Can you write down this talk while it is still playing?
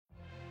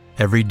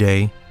Every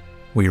day,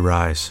 we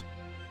rise,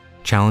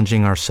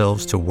 challenging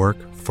ourselves to work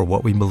for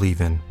what we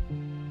believe in.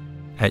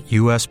 At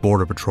U.S.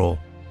 Border Patrol,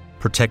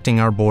 protecting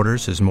our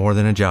borders is more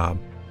than a job.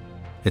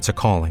 It's a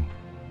calling.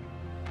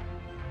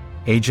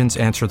 Agents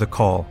answer the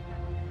call,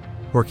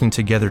 working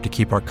together to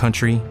keep our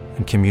country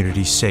and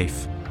communities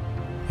safe.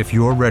 If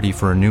you're ready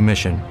for a new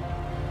mission,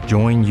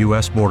 join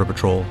U.S. Border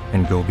Patrol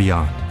and go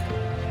beyond.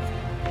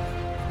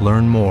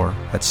 Learn more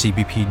at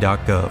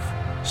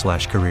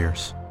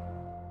cbp.gov/careers.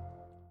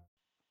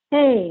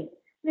 Hey,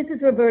 this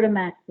is Roberta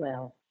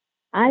Maxwell.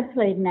 I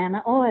played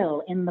Nana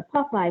Oil in the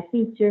Popeye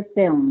feature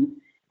film,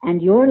 and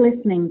you're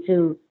listening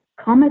to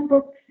Comic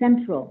Book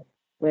Central,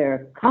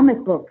 where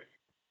comic books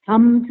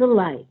come to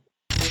life.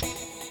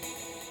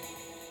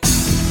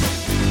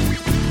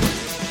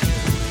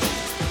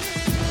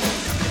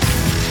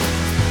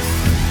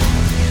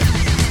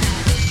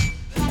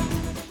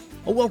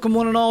 Well, welcome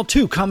one and all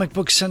to Comic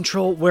Book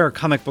Central, where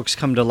comic books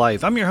come to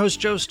life. I'm your host,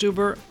 Joe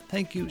Stuber.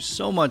 Thank you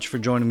so much for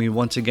joining me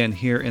once again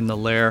here in the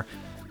lair.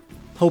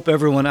 Hope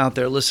everyone out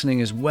there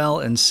listening is well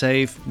and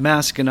safe,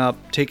 masking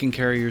up, taking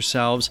care of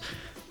yourselves.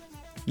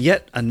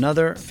 Yet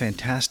another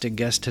fantastic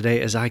guest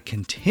today as I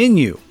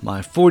continue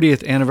my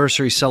 40th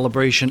anniversary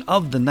celebration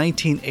of the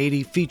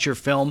 1980 feature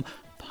film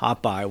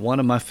Popeye, one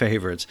of my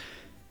favorites.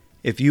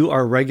 If you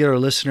are a regular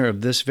listener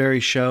of this very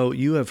show,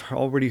 you have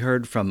already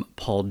heard from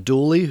Paul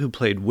Dooley, who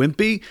played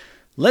Wimpy,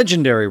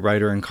 legendary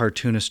writer and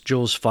cartoonist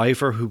Jules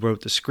Feiffer, who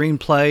wrote the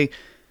screenplay.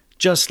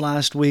 Just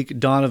last week,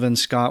 Donovan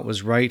Scott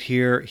was right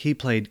here. He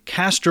played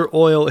Castor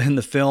Oil in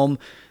the film.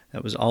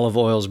 That was Olive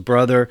Oil's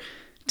brother.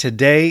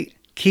 Today,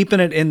 keeping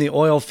it in the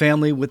Oil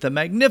family with the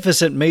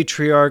magnificent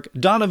matriarch,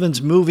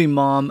 Donovan's movie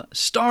mom,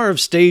 star of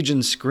stage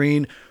and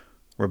screen,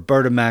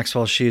 Roberta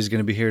Maxwell. She is going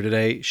to be here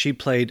today. She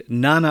played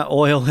Nana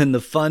Oil in the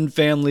Fun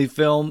family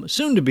film,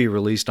 soon to be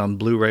released on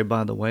Blu-ray,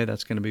 by the way.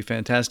 That's going to be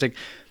fantastic.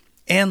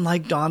 And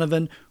like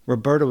Donovan,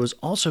 Roberta was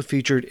also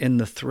featured in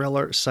the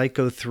thriller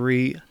Psycho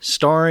 3,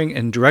 starring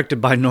and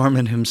directed by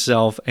Norman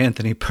himself,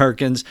 Anthony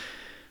Perkins.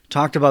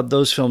 Talked about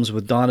those films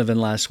with Donovan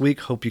last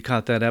week. Hope you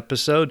caught that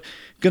episode.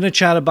 Going to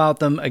chat about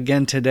them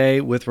again today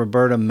with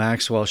Roberta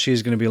Maxwell.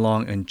 She's going to be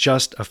along in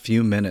just a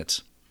few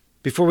minutes.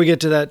 Before we get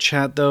to that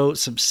chat, though,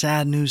 some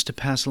sad news to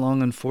pass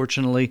along,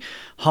 unfortunately.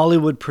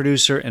 Hollywood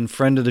producer and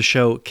friend of the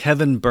show,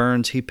 Kevin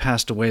Burns, he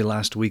passed away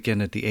last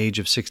weekend at the age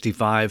of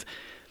 65.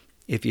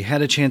 If you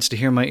had a chance to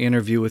hear my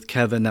interview with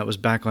Kevin, that was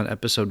back on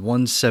episode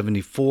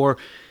 174,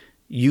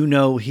 you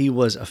know he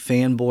was a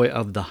fanboy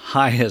of the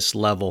highest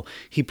level.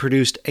 He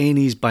produced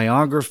A&E's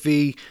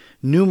biography,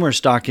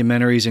 numerous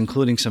documentaries,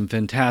 including some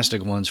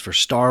fantastic ones for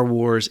Star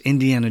Wars,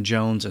 Indiana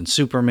Jones, and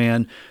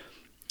Superman.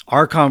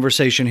 Our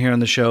conversation here on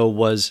the show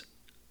was,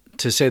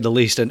 to say the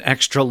least, an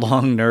extra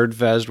long nerd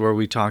fest where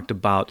we talked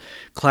about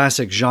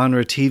classic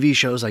genre TV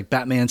shows like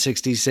Batman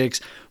 66,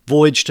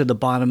 Voyage to the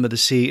Bottom of the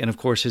Sea, and of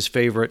course his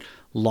favorite,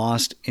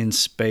 Lost in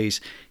Space.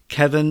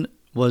 Kevin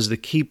was the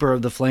keeper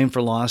of the flame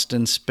for Lost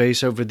in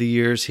Space over the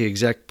years. He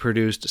exec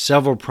produced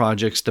several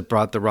projects that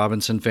brought the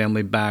Robinson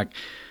family back,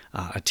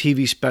 a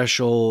TV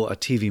special, a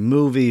TV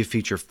movie, a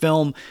feature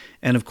film,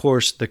 and of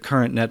course the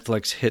current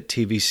Netflix hit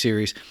TV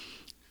series.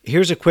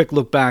 Here's a quick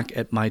look back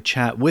at my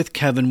chat with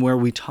Kevin where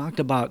we talked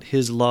about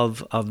his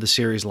love of the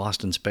series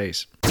Lost in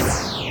Space.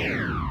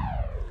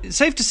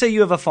 Safe to say you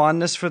have a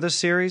fondness for this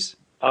series?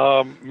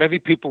 Many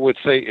people would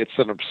say it's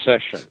an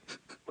obsession.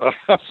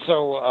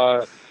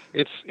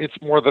 It's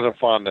more than a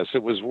fondness.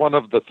 It was one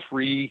of the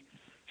three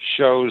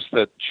shows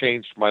that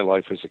changed my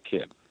life as a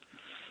kid.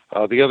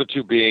 The other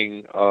two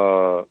being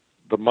The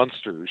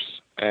Munsters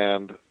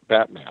and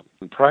Batman.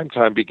 And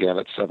primetime began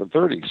at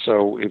 7:30.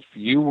 So if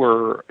you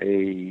were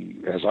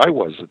as I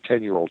was, a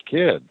 10-year-old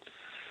kid,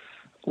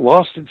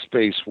 Lost in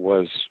Space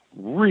was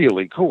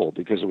really cool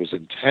because it was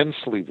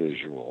intensely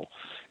visual.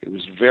 It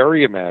was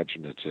very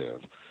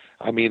imaginative.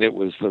 I mean, it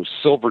was those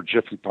silver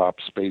Jiffy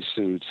Pop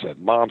spacesuits and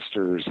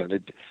monsters, and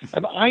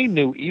I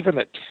knew, even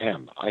at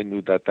 10, I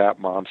knew that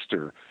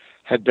monster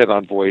had been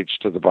on Voyage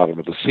to the Bottom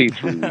of the Sea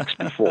 3 weeks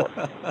before.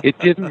 It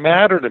didn't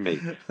matter to me.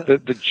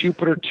 The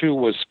Jupiter 2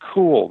 was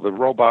cool. The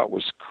robot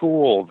was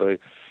cool. The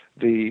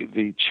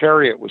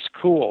chariot was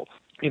cool.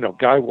 You know,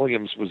 Guy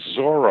Williams was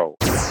Zorro.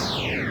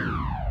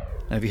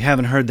 Now, if you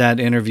haven't heard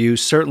that interview,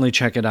 certainly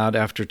check it out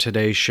after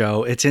today's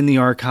show. It's in the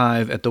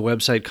archive at the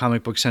website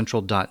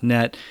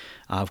comicbookcentral.net.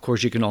 Of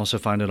course, you can also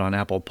find it on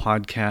Apple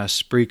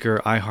Podcasts,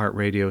 Spreaker,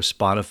 iHeartRadio,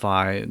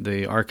 Spotify.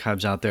 The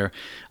archive's out there.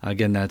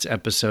 Again, that's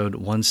episode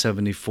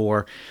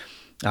 174.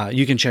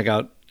 You can check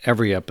out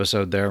every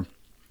episode there,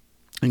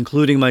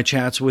 including my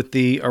chats with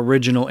the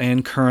original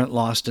and current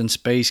Lost in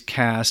Space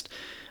cast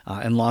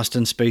and Lost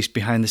in Space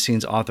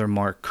behind-the-scenes author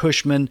Mark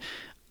Cushman.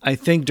 I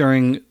think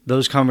during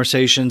those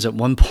conversations, at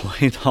one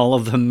point, all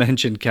of them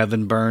mentioned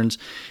Kevin Burns.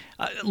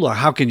 Look,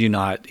 how could you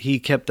not? He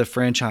kept the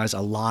franchise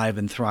alive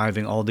and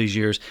thriving all these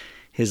years.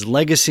 His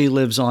legacy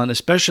lives on,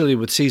 especially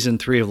with season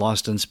 3 of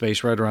Lost in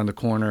Space right around the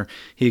corner.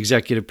 He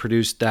executive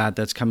produced that.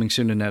 That's coming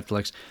soon to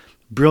Netflix.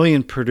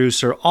 Brilliant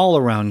producer,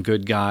 all-around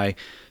good guy.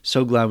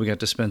 So glad we got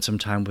to spend some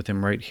time with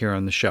him right here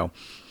on the show.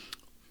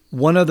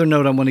 One other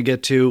note I want to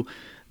get to,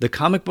 the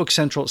Comic Book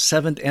Central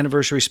 7th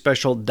Anniversary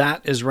Special,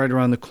 that is right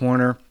around the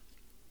corner.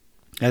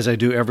 As I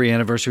do every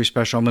anniversary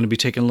special, I'm going to be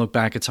taking a look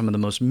back at some of the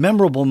most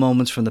memorable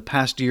moments from the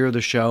past year of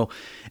the show,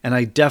 and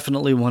I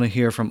definitely want to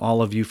hear from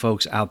all of you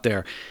folks out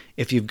there.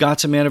 If you've got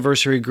some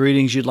anniversary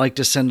greetings you'd like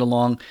to send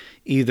along,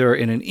 either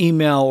in an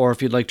email or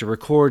if you'd like to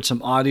record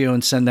some audio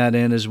and send that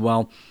in as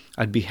well,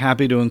 I'd be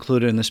happy to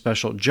include it in the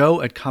special.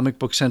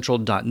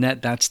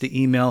 joe@comicbookcentral.net, that's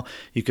the email.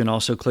 You can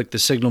also click the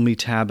Signal Me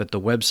tab at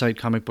the website,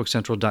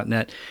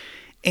 comicbookcentral.net.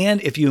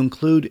 And if you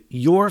include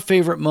your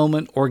favorite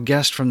moment or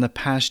guest from the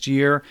past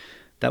year,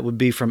 that would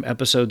be from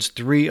episodes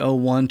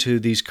 301 to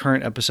these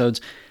current episodes.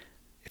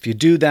 If you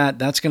do that,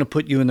 that's going to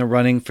put you in the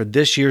running for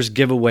this year's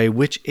giveaway,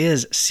 which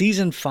is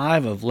Season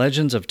 5 of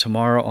Legends of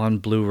Tomorrow on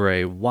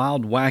Blu-ray.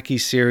 Wild, wacky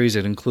series.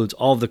 It includes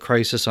all of the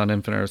Crisis on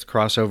Infinite Earth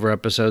crossover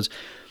episodes.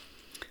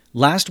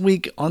 Last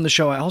week on the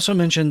show, I also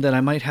mentioned that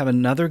I might have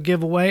another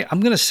giveaway.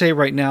 I'm going to say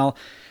right now,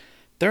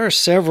 there are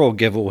several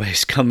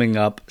giveaways coming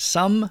up.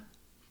 Some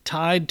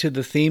tied to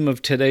the theme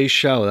of today's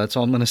show. That's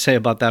all I'm going to say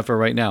about that for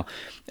right now.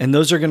 And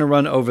those are going to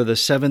run over the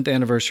 7th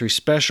anniversary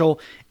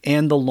special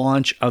and the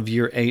launch of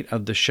year 8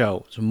 of the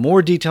show. So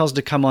more details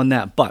to come on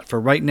that. But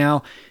for right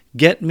now,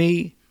 get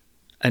me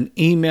an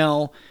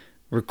email,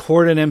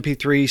 record an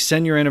MP3,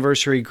 send your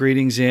anniversary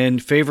greetings in,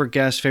 favorite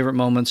guests, favorite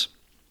moments.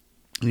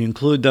 You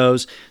include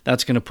those,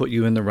 that's going to put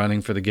you in the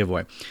running for the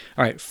giveaway.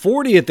 All right,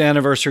 40th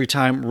anniversary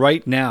time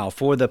right now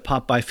for the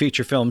Popeye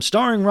feature film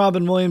starring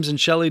Robin Williams and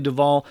Shelley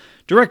Duvall,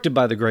 directed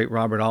by the great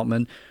Robert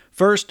Altman.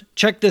 First,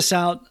 check this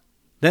out.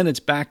 Then it's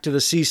back to the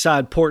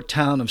seaside port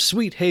town of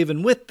Sweet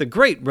Haven with the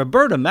great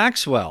Roberta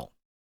Maxwell.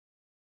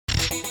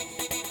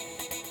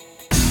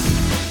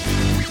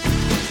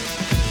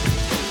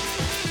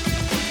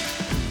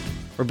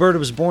 Roberta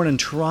was born in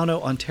Toronto,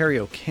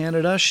 Ontario,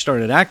 Canada. She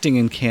started acting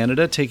in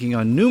Canada, taking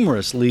on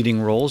numerous leading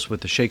roles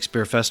with the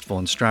Shakespeare Festival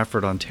in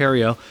Stratford,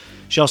 Ontario.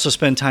 She also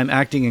spent time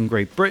acting in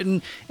Great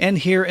Britain and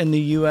here in the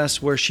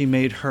U.S., where she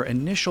made her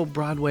initial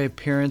Broadway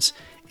appearance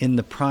in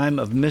the prime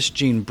of Miss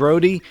Jean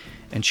Brodie,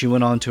 and she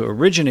went on to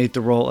originate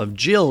the role of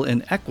Jill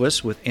in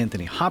Equus with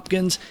Anthony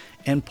Hopkins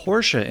and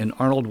Portia in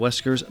Arnold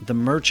Wesker's The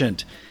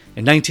Merchant.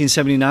 In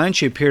 1979,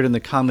 she appeared in the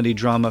comedy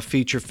drama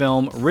feature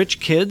film Rich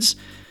Kids,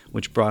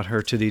 which brought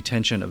her to the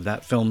attention of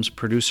that film's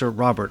producer,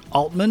 Robert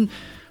Altman.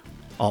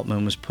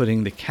 Altman was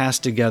putting the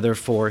cast together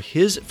for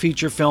his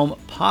feature film,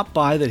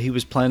 Popeye, that he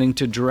was planning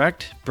to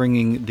direct,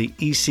 bringing the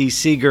E.C.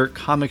 Seeger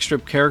comic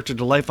strip character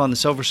to life on the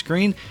silver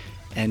screen,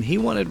 and he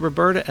wanted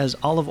Roberta as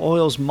Olive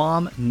Oil's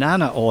mom,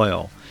 Nana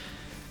Oil.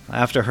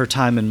 After her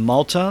time in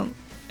Malta,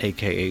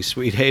 aka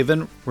Sweet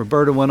Haven,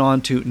 Roberta went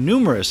on to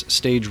numerous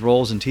stage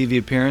roles and TV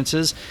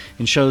appearances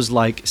in shows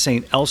like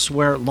St.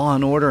 Elsewhere,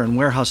 Law & Order, and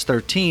Warehouse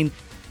 13,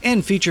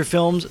 and feature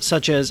films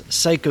such as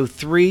Psycho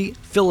 3,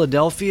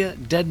 Philadelphia,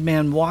 Dead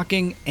Man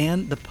Walking,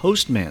 and The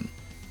Postman.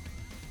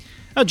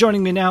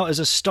 Joining me now is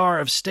a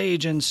star of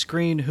stage and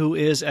screen who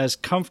is as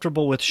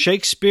comfortable with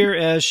Shakespeare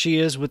as she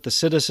is with the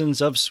citizens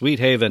of Sweet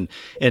Haven.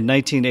 In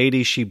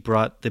 1980, she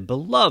brought the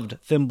beloved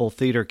Thimble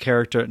Theater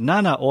character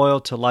Nana Oil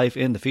to life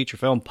in the feature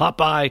film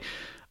Popeye.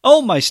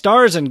 Oh, my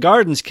stars and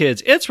gardens,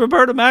 kids, it's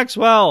Roberta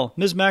Maxwell.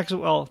 Ms.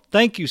 Maxwell,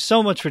 thank you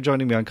so much for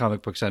joining me on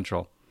Comic Book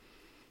Central.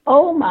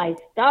 Oh, my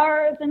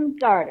stars and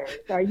garters.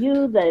 Are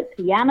you the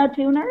piano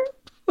tuner?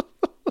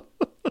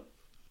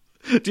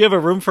 Do you have a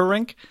room for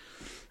Rink?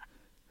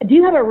 Do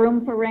you have a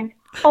room for Rink?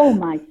 Oh,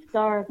 my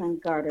stars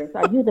and garters.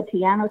 Are you the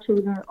piano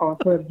tuner, or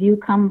have you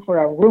come for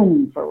a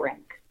room for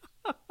Rink?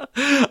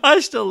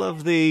 I still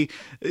love the,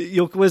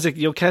 you'll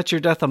catch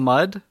your death of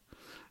mud?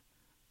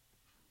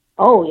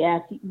 Oh,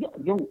 yes.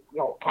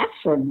 You'll catch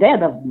your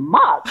death of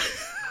mud.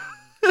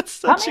 That's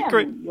such Come a in.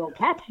 great... You'll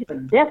catch your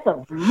death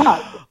of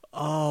mud.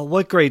 Oh,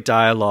 what great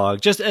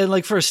dialogue. Just, and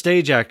like for a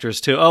stage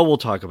actress too. Oh, we'll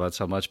talk about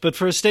so much. But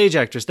for a stage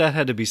actress, that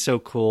had to be so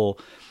cool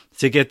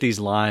to get these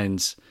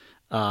lines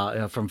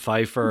from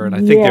Pfeiffer. And I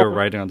think they were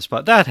writing on the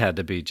spot. That had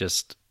to be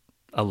just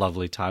a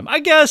lovely time. I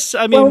guess,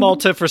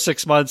 Malta for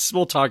 6 months.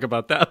 We'll talk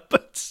about that,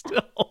 but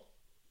still.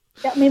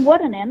 I mean,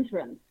 what an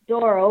entrance.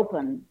 Door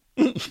open.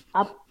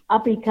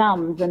 Up he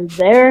comes, and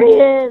there he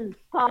is,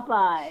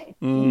 Popeye.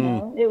 You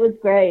know, it was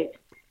great.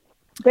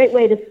 Great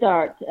way to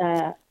start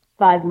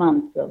 5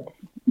 months of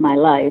my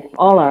life,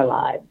 all our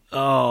lives.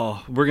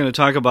 Oh, we're going to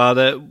talk about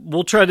it.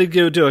 We'll try to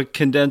do a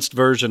condensed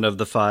version of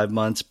the 5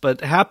 months,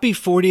 but happy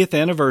 40th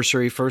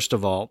anniversary, first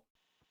of all.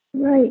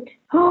 Right.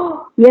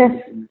 Oh, yes.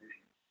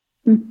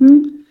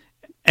 Mm-hmm.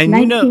 And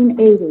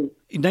 1980.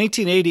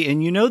 1980,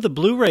 and the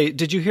Blu-ray,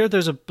 did you hear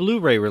there's a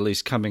Blu-ray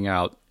release coming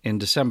out in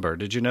December?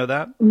 Did you know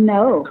that?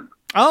 No.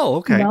 Oh,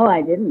 okay. No,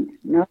 I didn't.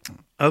 No.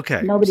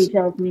 Okay. Nobody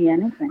tells me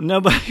anything.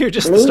 No, but you're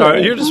just the star.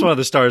 You're just one of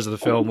the stars of the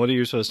film. What are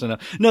you supposed to know?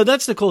 No,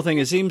 that's the cool thing.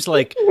 It seems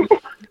like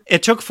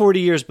it took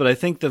 40 years, but I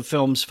think the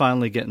film's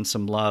finally getting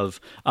some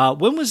love.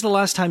 When was the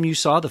last time you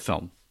saw the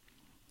film?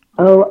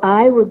 Oh,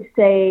 I would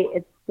say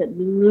it's at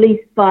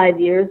least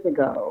 5 years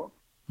ago.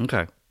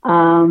 Okay.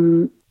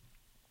 And,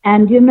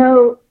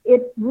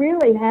 it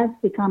really has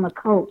become a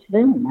cult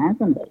film,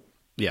 hasn't it?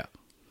 Yeah.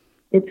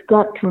 it's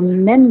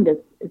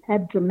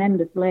had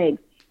tremendous legs.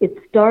 It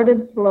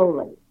started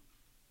slowly,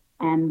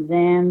 and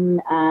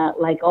then,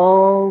 like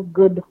all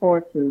good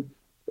horses,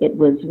 it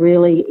was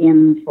really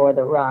in for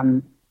the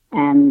run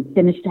and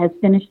has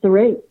finished the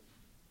race.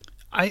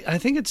 I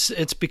think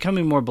it's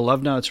becoming more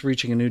beloved now. It's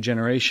reaching a new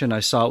generation. I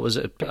saw it was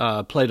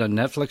played on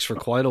Netflix for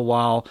quite a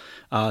while.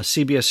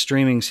 CBS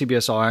streaming,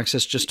 CBS All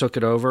Access just took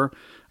it over.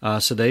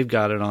 So they've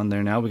got it on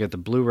there now. We got the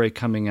Blu-ray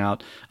coming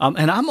out.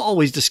 And I'm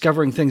always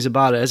discovering things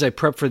about it. As I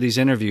prep for these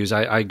interviews,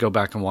 I go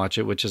back and watch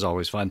it, which is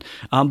always fun.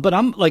 But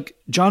I'm like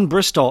John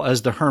Bristol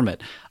as the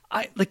Hermit.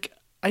 I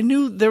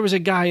knew there was a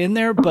guy in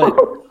there, but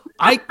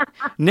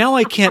now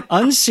I can't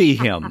unsee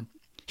him.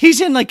 He's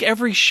in like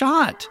every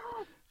shot.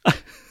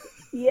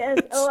 Yes.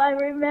 Oh, I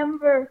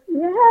remember.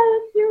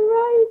 Yes, you're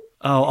right.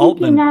 Oh,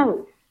 Altman. Peeking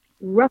out,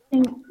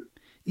 rushing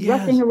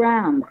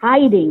around,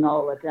 hiding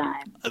all the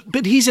time.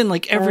 But he's in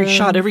like every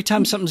shot. Every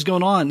time something's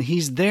going on,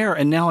 he's there,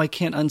 and now I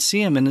can't unsee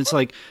him. And it's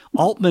like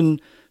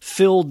Altman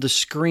filled the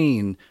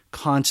screen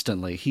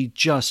constantly. He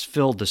just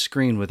filled the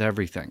screen with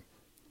everything.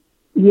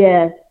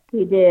 Yes,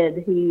 he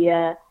did. He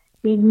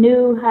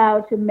knew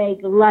how to make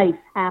life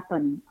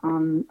happen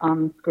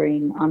on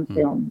screen, on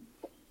film.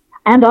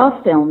 And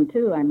off film,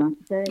 too, I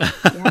must say.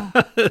 Yeah.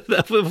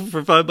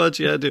 For $5,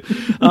 you had to.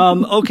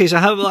 Okay, so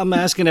I'm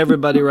asking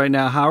everybody right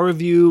now, how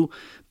have you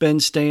been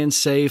staying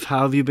safe?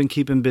 How have you been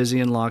keeping busy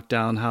in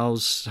lockdown?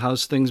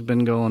 How's things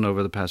been going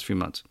over the past few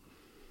months?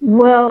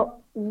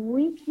 Well,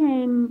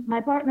 my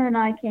partner and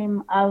I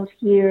came out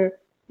here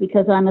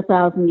because I'm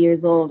 1,000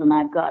 years old and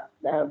I've got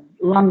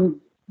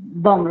lung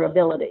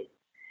vulnerability.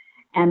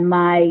 And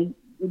my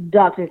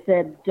doctor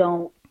said,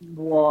 don't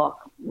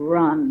walk,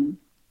 run.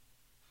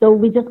 So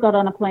we just got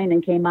on a plane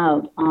and came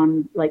out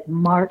on like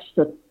March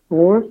the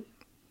 4th,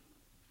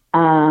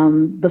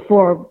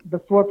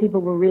 before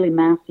people were really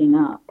masking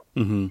up.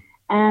 Mm-hmm.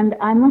 And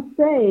I must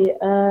say,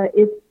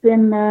 it's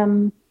been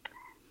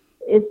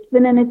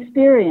an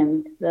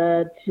experience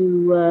to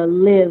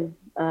live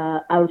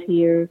out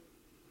here,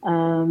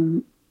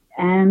 and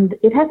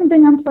it hasn't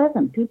been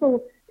unpleasant.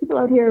 People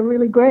out here are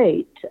really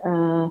great.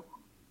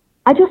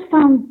 I just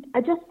found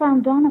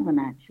Donovan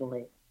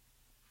actually.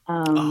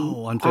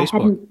 On Facebook. I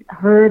hadn't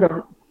heard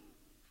of.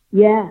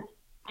 Yes,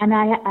 and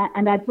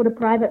I put a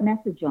private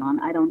message on.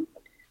 I don't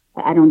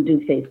do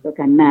Facebook.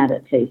 I'm mad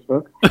at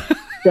Facebook.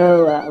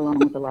 So along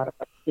with a lot of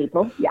other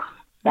people,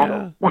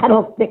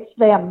 that'll fix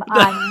them.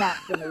 I'm not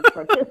going to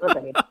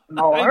participate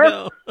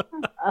more.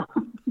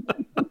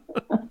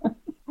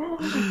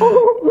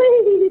 Oh,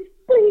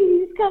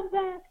 please come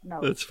back. No,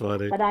 that's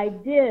funny. But I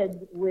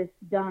did with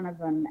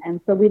Donovan,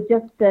 and so we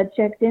just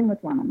checked in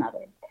with one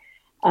another.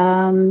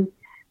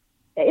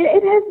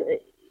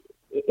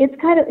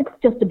 It's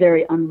just a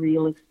very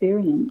unreal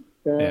experience.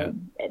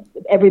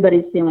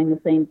 Everybody's feeling the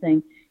same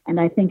thing, and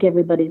I think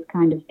everybody's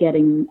kind of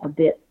getting a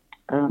bit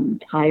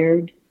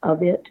tired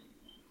of it,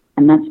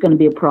 and that's going to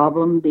be a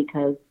problem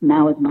because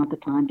now is not the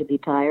time to be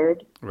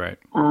tired. Right.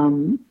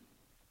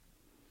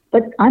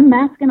 But I'm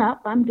masking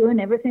up. I'm doing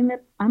everything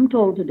that I'm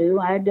told to do.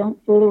 I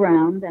don't fool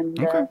around, and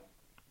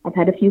I've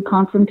had a few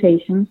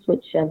confrontations,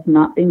 which have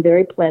not been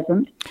very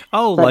pleasant.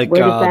 Oh, like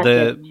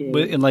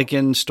like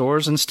in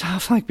stores and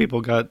stuff, like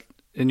people got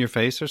in your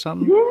face or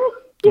something? Yeah.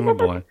 Oh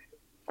boy.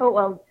 Oh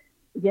well,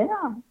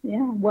 yeah.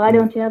 Why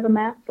don't you have a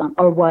mask on,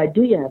 or why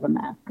do you have a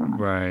mask on?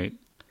 Right.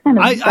 Kind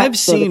of I've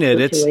seen it.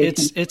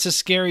 It's a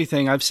scary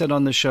thing. I've said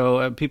on the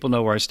show. People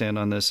know where I stand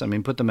on this. I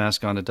mean, put the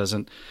mask on. It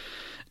doesn't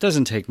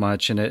take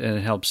much, and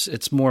it helps.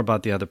 It's more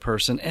about the other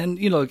person. And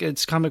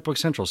it's Comic Book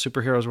Central.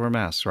 Superheroes wear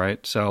masks,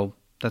 right? So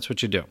that's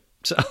what you do.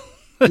 So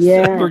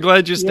we're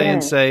glad you're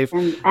staying safe.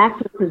 And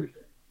actresses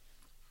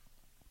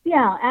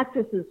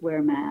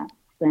wear masks,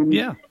 and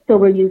so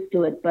we're used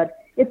to it. But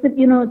it's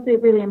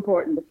really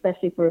important,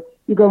 especially for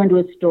you go into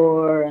a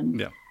store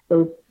and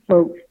those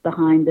folks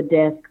behind the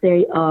desk,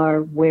 they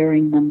are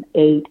wearing them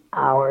 8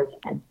 hours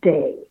a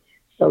day.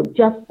 So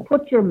just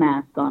put your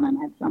mask on and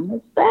have some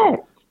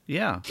respect.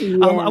 Yeah.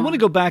 I want to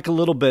go back a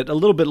little bit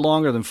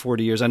longer than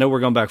 40 years. I know we're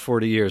going back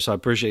 40 years, so I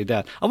appreciate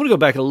that. I want to go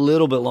back a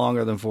little bit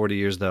longer than 40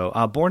 years, though.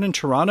 Born in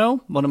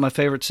Toronto, one of my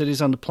favorite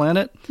cities on the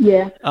planet.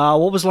 Yeah.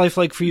 What was life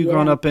like for you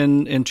growing up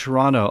in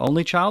Toronto?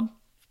 Only child?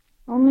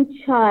 Only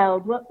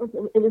child.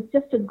 It was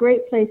just a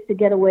great place to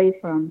get away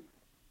from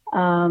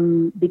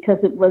because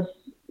it was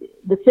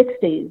the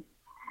 60s,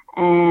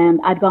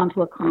 and I'd gone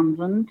to a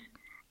convent.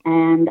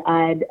 And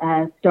I'd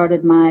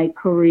started my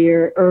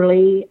career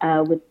early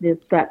with the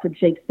Stratford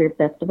Shakespeare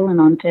Festival in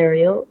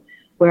Ontario,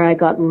 where I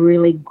got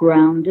really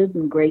grounded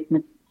and great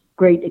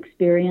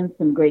experience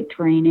and great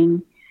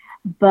training.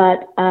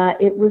 But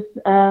it was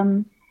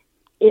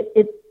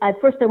at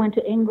first I went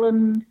to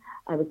England.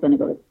 I was going to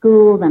go to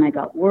school. Then I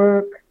got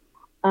work.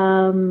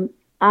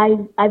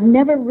 I've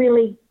never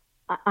really.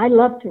 I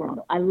love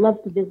Toronto. I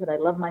love to visit. I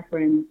love my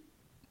friends.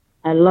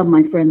 I love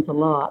my friends a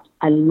lot.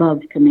 I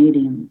love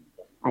Canadians.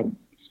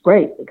 It's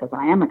great because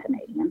I am a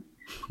Canadian.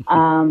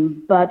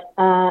 But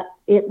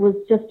it was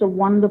just a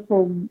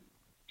wonderful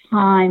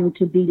time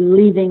to be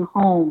leaving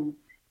home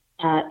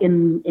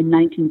in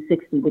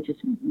 1960, which is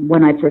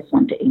when I first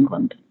went to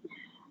England,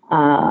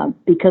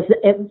 because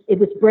it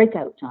was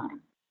breakout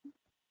time.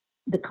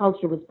 The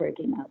culture was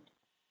breaking out.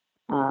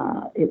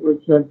 It was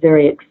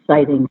very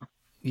exciting.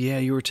 Yeah,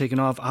 you were taking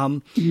off.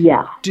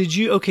 Yeah. Did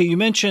you? Okay, you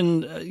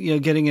mentioned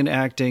getting in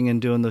acting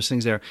and doing those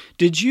things there.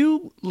 Did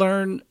you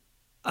learn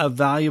a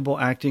valuable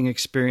acting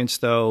experience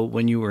though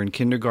when you were in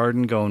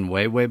kindergarten, going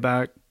way, way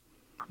back?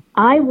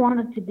 I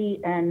wanted to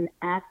be an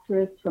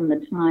actress from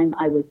the time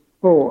I was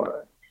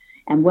 4.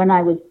 And when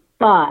I was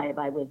 5,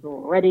 I was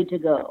ready to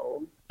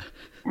go.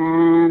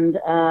 And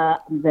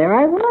there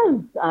I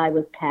was. I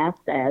was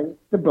cast as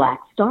the Black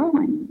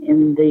Starling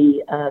in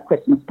the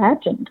Christmas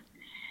pageant.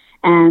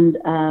 And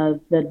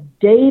the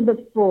day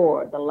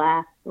before the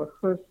last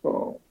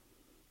rehearsal,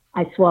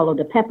 I swallowed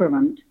a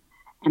peppermint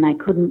and I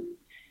couldn't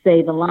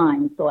say the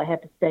line, so I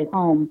had to stay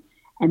home,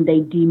 and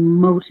they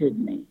demoted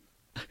me.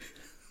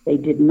 They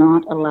did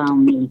not allow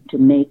me to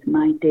make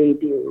my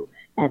debut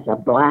as a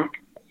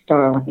Black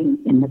Starling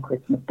in the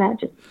Christmas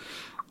pageant.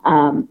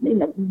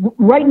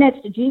 Right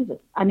next to Jesus.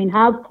 I mean,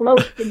 how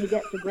close can you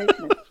get to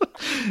greatness?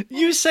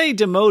 You say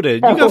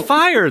demoted. You got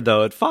fired,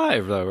 though, at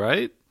 5, though,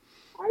 right?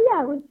 Yeah,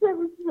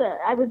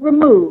 I was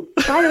removed.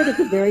 Fired is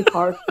a very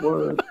harsh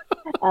word.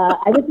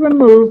 I was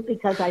removed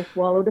because I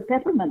swallowed a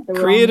peppermint.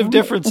 Creative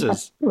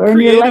differences.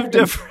 Creative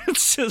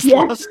differences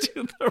yes. lost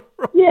you the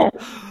role. Yes.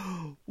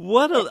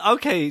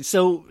 Okay,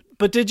 so,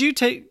 but did you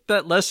take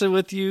that lesson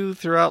with you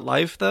throughout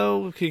life,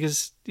 though?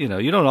 Because, you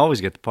don't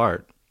always get the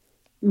part.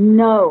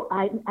 No,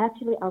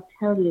 I'll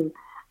tell you,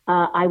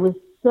 I was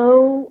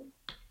so,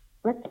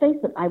 let's face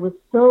it, I was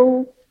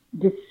so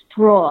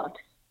distraught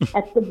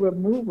at the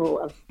removal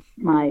of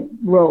my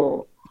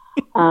role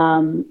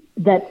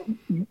that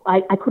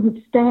I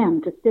couldn't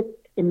stand to sit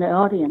in the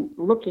audience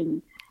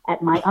looking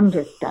at my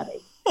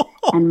understudy.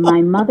 And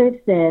my mother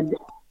said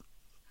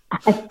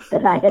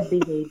that I had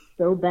behaved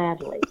so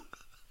badly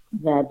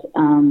that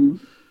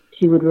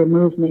she would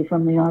remove me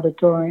from the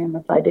auditorium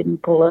if I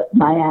didn't pull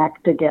my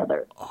act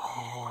together.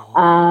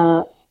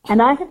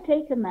 And I have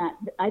taken that.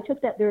 I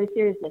took that very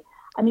seriously.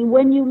 I mean,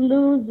 when you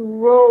lose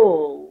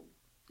roles,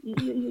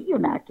 you're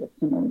an actress,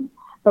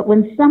 but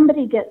when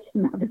somebody gets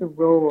another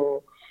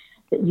role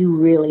that you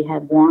really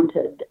have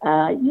wanted,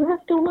 you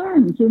have to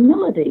learn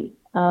humility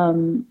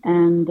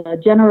and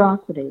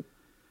generosity.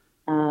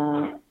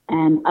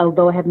 And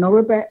although I have no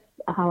regrets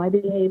how I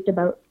behaved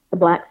about the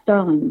Black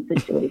Starling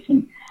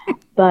situation,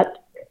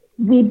 but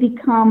we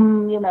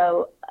become,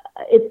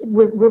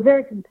 we're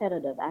very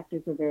competitive.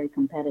 Actors are very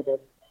competitive,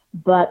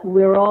 but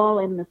we're all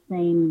in the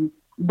same,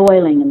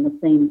 boiling in the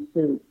same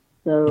soup.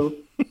 So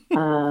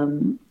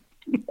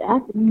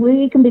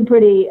we can be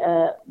pretty,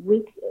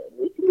 we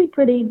can be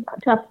pretty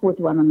tough with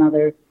one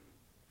another,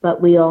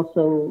 but we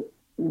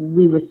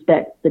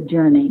respect the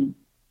journey,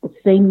 the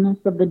sameness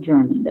of the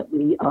journey that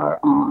we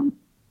are on.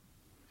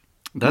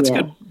 That's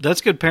yes. good. That's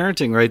good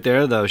parenting right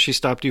there, though. She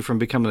stopped you from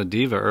becoming a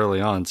diva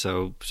early on,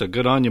 so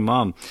good on you,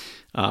 Mom,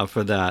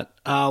 for that.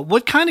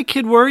 What kind of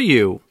kid were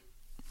you?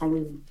 I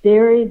was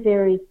very,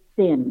 very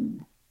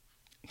thin.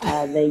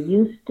 They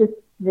used to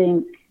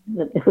think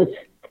that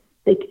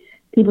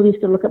people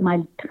used to look at my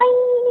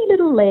tiny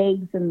little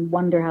legs and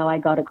wonder how I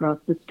got across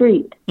the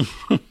street.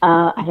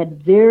 I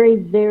had very,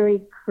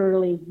 very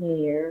curly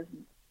hair.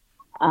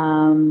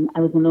 I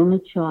was an only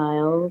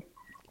child,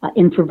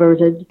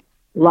 introverted.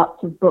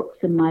 Lots of books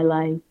in my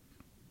life.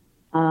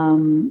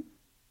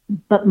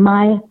 But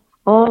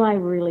all I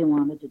really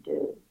wanted to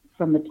do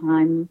from the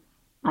time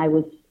I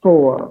was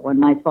 4, when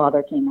my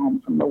father came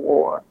home from the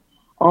war,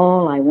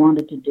 all I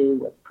wanted to do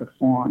was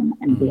perform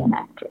and be an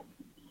actress.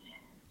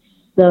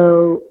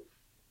 So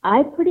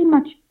I pretty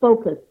much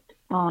focused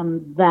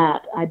on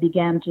that. I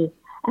began to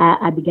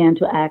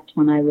act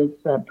when I was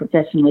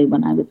professionally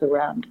when I was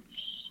around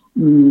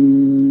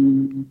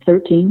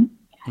 13.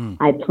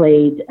 I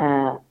played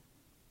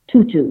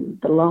Tutu,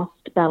 the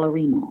lost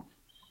ballerina,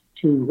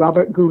 to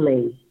Robert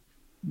Goulet's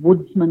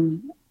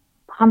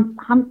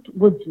Hunt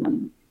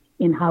Woodsman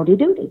in Howdy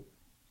Doody.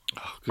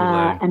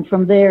 And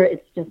from there,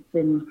 it's just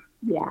been,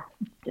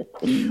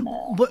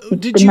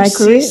 did you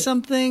see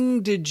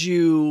something? Did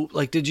you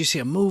see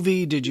a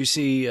movie? Did you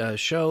see a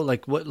show?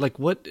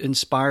 What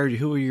inspired you?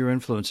 Who were your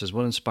influences?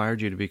 What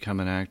inspired you to become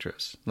an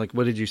actress?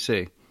 What did you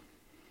see?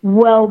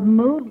 Well,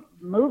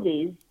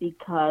 movies,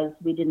 because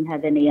we didn't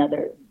have any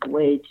other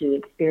way to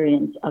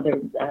experience other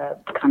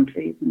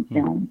countries and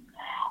films.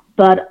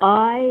 But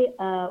I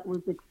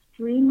was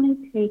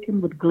extremely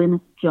taken with Glynis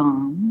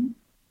Johns,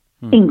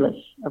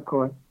 English, of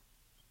course.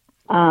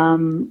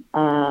 In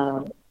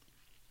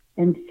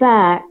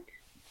fact,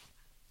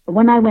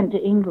 when I went to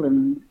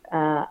England,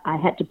 I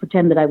had to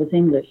pretend that I was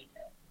English.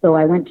 So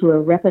I went to a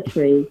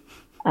repertory,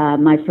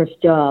 my first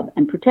job,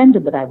 and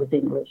pretended that I was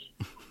English.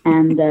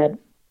 And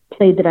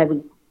played that I was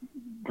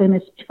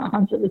Glynis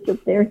Johns. It was a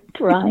very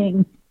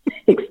trying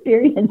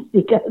experience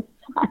because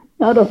I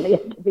not only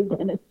had to be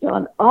Glynis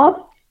Johns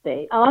on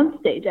stage,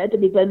 I had to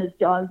be Glynis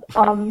Johns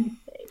on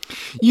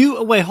stage.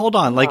 Wait, hold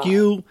on.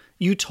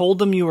 You told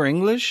them you were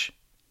English?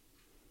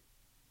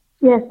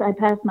 Yes, I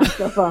passed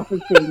myself off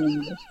as being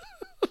English.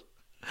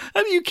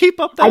 How do you keep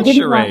up that I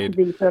didn't charade? want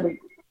to be sort of.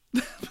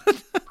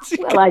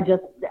 Well,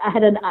 I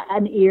had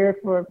an ear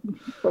for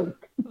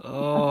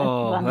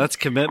Oh, that's I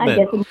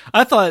commitment. guess.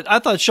 I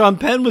thought Sean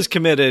Penn was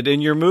committed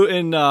in your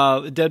in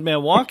Dead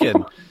Man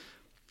Walking.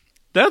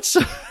 That's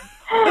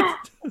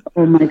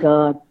Oh my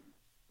God,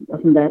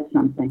 wasn't that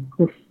something?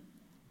 Oof.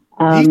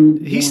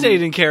 he Yeah.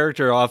 stayed in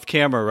character off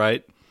camera,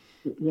 right?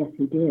 Yes,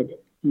 he did.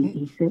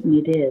 He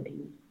certainly did.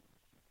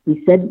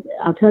 He said,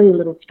 "I'll tell you a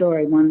little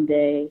story." One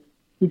day,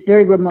 he's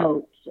very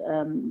remote,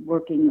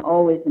 working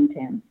always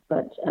intense.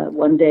 But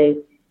one day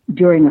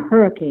during a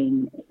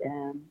hurricane,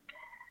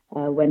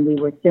 when we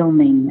were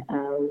filming,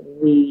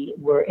 we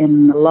were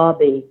in the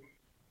lobby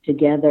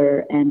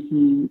together,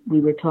 and we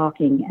were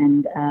talking,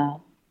 and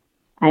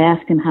I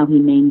asked him how he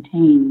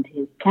maintained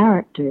his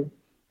character,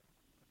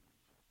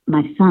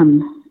 my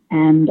son,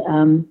 and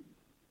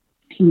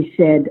he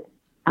said,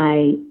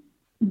 "I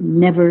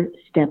never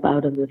step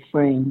out of the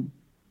frame."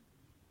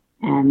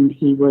 And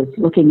he was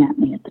looking at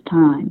me at the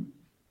time,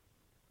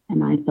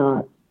 and I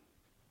thought,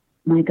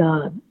 my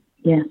God,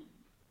 yes,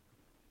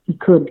 he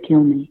could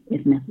kill me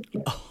if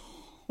necessary.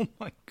 Oh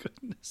my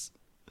goodness!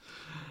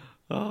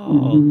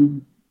 Oh,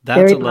 that's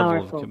Very a level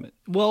powerful. of commitment.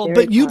 Well, Very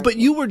but you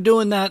powerful. were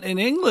doing that in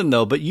England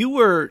though. But you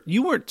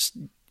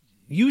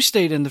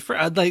stayed in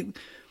the like.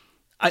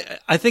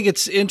 I think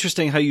it's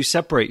interesting how you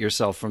separate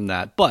yourself from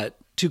that, but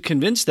to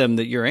convince them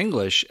that you're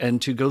English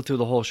and to go through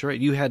the whole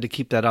charade, you had to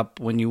keep that up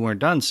when you weren't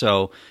done.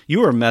 So you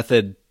were a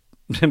method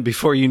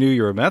before you knew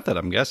you were a method,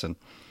 I'm guessing.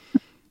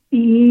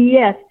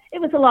 Yes,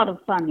 it was a lot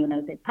of fun,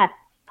 They pass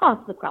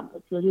the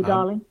crumpets, will you,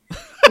 darling?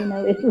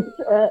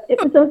 It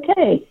was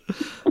okay.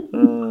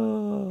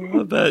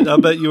 I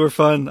bet you were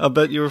fun. I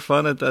bet you were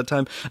fun at that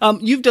time.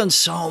 You've done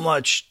so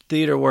much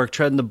theater work,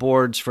 treading the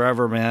boards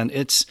forever, man.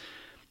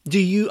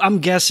 I'm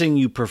guessing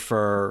you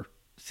prefer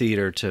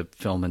theater to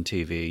film and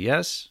TV,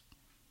 yes?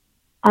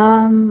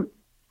 Well,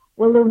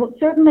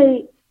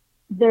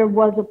 there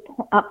was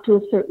up to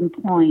a certain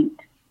point.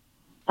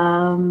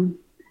 I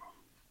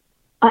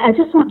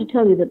just want to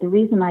tell you that the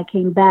reason I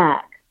came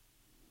back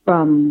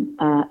from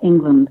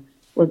England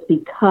was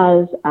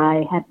because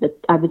I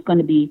was going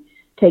to be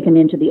taken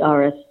into the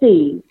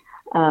RSC,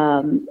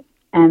 and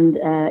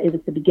it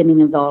was the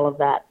beginning of all of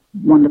that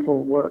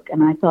wonderful work.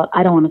 And I thought,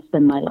 I don't want to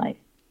spend my life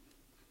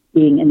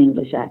being an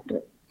English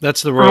actor.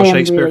 That's the Royal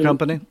Shakespeare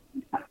Company?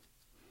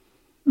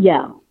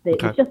 Yeah, they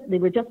Okay.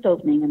 were just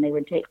opening, and they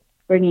were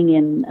bringing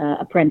in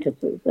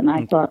apprentices, and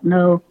I thought,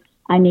 no,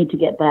 I need to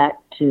get back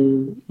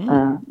to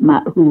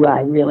who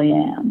I really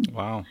am.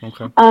 Wow.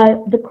 Okay.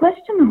 The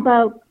question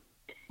about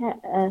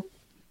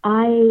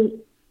I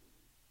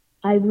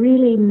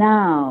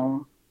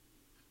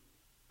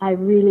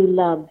really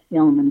love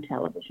film and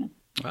television.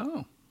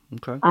 Oh.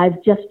 Okay.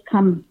 I've just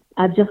come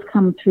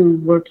through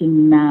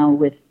working now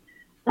with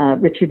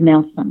Richard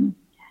Nelson,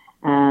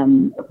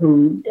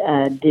 who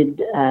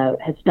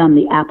has done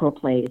the Apple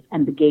plays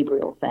and the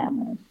Gabriel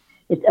family.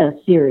 It's a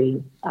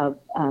series of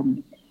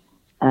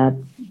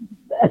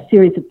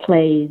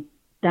plays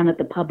done at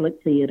the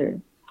Public Theater,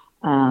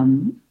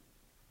 and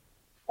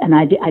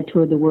I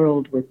toured the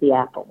world with the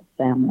Apple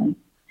family.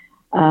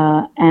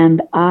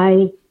 And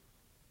I,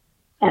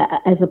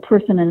 as a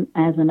person and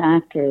as an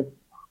actress,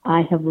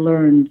 I have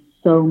learned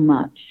so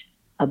much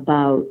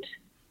about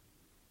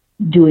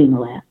doing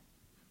less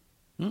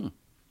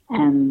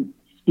and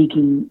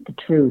speaking the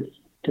truth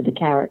to the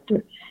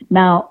character.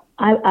 Now,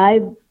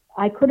 I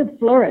could have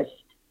flourished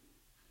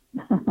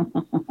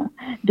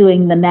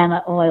doing the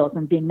Nana Oils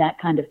and being that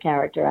kind of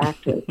character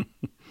actress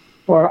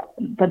for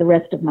the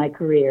rest of my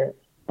career.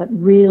 But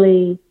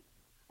really,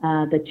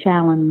 the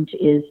challenge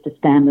is to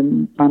stand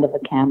in front of a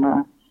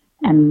camera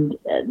and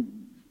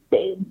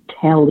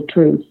tell the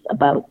truth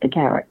about the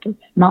character,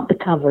 not the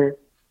cover,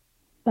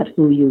 but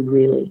who you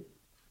really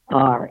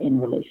are in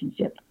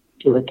relationship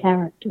to a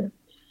character.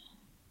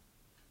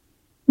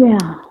 Yeah.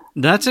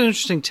 That's an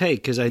interesting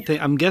take because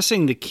I'm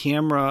guessing the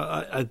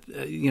camera,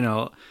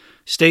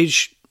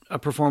 stage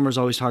performers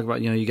always talk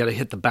about, you got to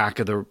hit the back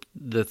of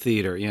the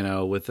theater,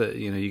 with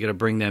you got to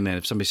bring them in.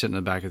 If somebody's sitting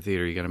in the back of the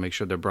theater, you got to make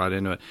sure they're brought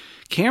into it.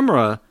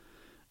 Camera,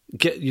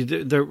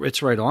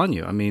 it's right on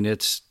you. I mean,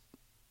 there's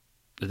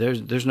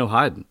no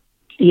hiding.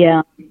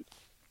 Yeah.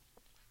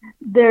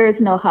 There's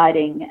no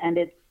hiding, and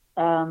it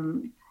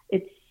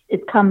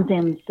comes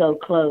in so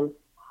close.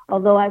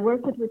 Although I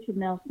worked with Richard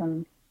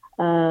Nelson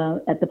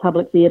at the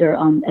Public Theater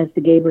as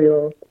the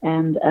Gabriel,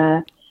 and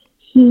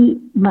he,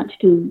 much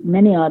to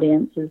many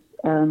audiences,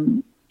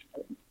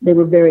 they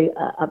were very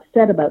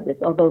upset about this,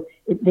 although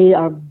they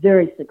are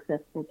very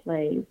successful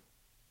plays.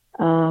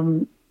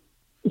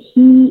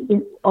 He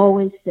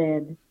always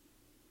said,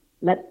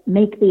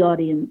 make the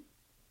audience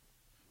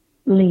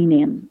lean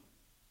in.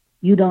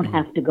 You don't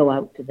have to go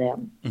out to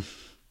them.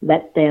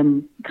 Let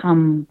them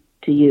come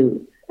to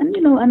you. And,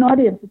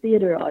 a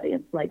theater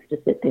audience likes to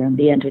sit there and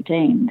be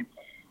entertained.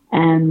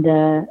 And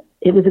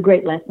it was a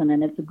great lesson,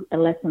 and it's a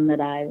lesson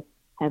that I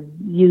have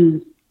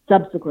used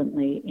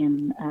subsequently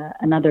in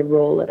another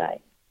role that I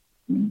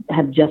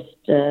have just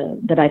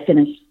that I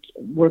finished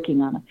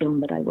working on a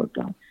film that I worked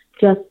on.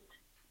 Just,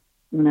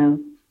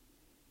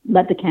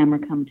 let the camera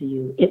come to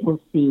you. It will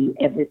see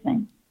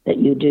everything that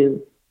you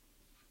do.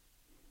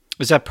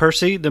 Is that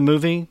Percy, the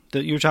movie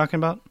that you were talking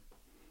about?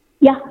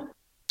 Yeah.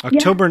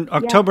 October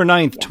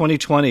 9th,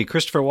 2020.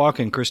 Christopher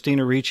Walken,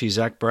 Christina Ricci,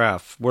 Zach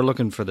Braff. We're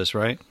looking for this,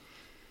 right?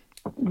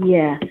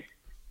 Yes,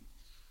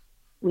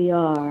 we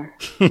are.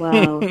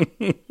 Wow.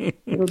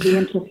 It'll be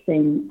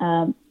interesting.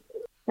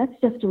 That's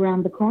just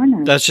around the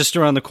corner. That's just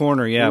around the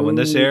corner, yeah. When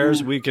this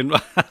airs, yeah. we can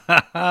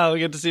we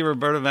get to see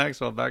Roberta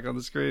Maxwell back on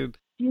the screen.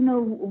 Do you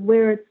know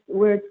where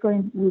it's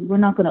going? We're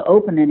not going to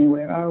open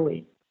anywhere, are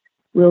we?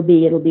 It'll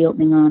be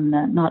opening on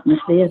not in the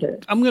theater.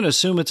 I'm going to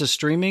assume it's a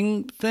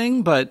streaming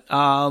thing, but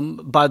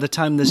by the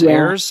time this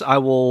airs, I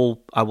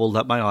will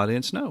let my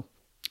audience know,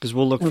 because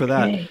we'll look for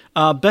that.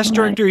 Best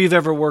director you've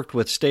ever worked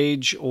with,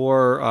 stage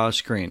or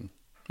screen,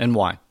 and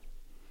why?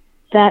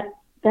 That's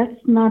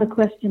not a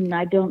question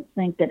I don't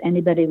think that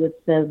anybody with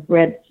the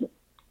breadth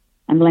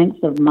and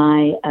length of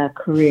my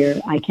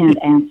career I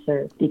can't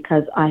answer,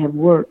 because I have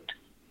worked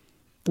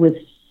with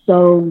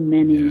so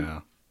many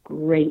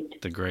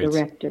great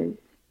directors.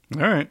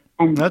 All right.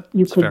 And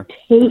you could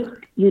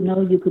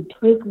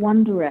take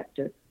one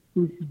director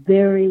who's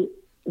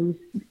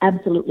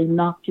absolutely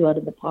knocked you out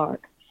of the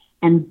park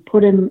and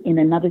put him in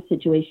another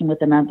situation with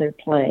another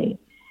play,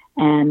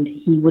 and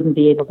he wouldn't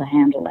be able to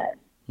handle that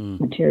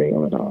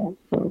material at all.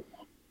 So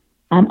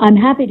I'm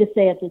happy to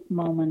say at this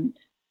moment,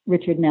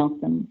 Richard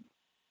Nelson,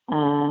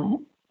 I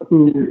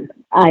learned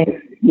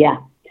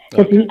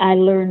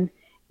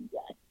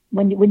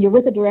when you're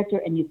with a director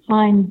and you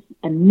find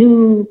a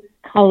new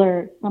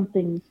color,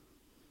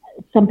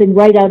 something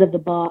right out of the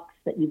box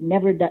that you've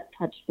never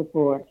touched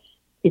before,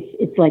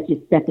 it's like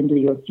you step into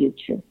your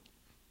future.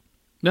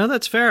 No,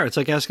 that's fair. It's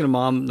like asking a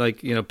mom,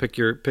 pick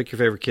your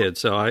favorite kid.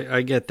 So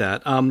I get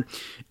that.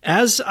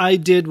 As I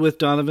did with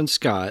Donovan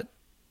Scott,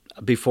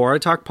 before I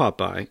talk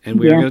Popeye, and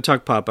we are going to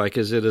talk Popeye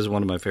because it is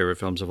one of my favorite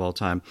films of all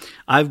time,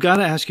 I've got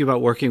to ask you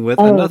about working with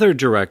another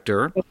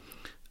director,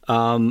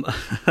 a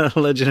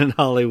legend in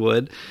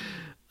Hollywood,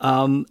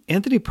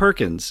 Anthony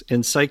Perkins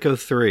in Psycho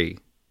 3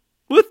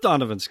 with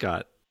Donovan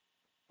Scott.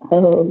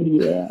 Oh,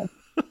 yeah.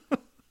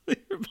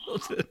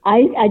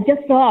 I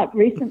just saw it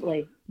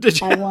recently.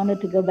 Did you? I wanted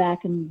to go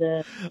back and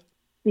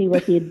see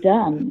what he had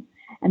done.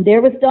 And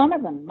there was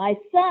Donovan, my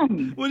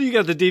son. What do you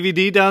got, the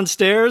DVD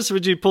downstairs?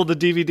 Would you pull the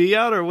DVD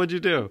out, or what'd you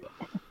do?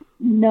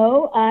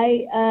 No,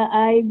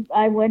 I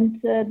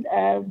went,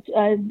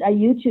 I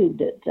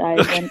YouTubed it. I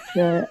went,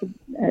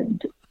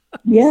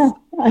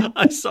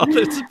 I saw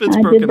that it's broken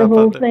up. I did the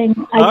whole thing.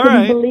 I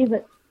couldn't believe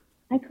it.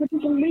 I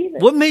couldn't believe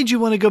it. What made you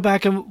want to go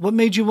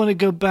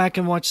back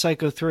and watch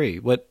Psycho 3?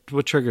 What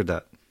triggered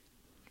that?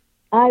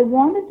 I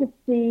wanted to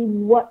see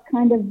what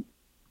kind of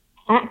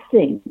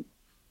acting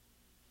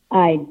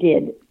I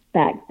did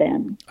back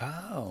then.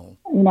 Oh.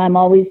 I'm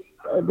always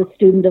the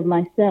student of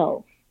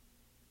myself.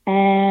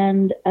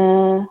 And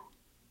it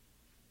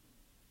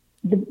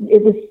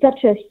was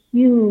such a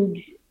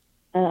huge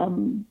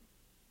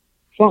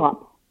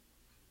flop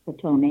for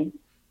Tony.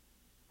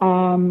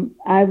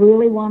 I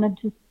really wanted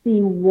to see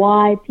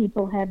why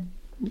people had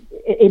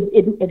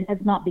it has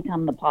not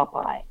become the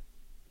Popeye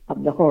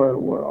of the horror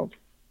world.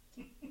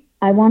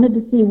 I wanted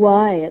to see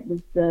why it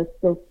was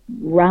so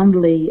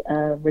roundly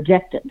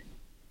rejected.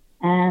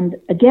 And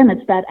again,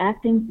 it's that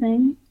acting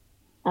thing.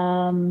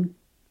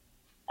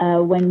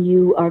 When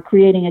you are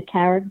creating a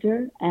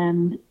character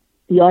and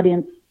the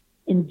audience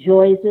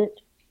enjoys it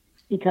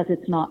because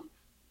it's not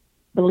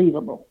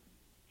believable.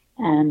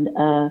 And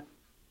so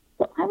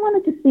I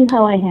wanted to see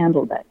how I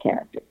handled that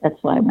character.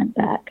 That's why I went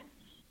back.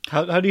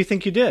 How do you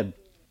think you did?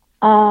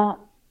 Well,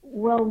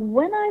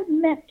 when I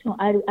met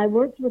Tony, I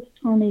worked with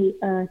Tony.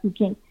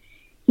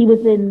 He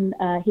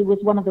was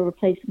one of the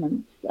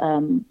replacements,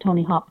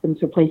 Tony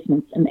Hopkins'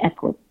 replacements in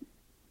Equus.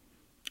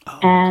 Oh,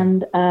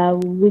 and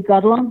we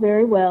got along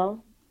very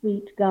well.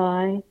 Sweet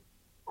guy,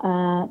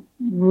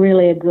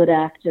 really a good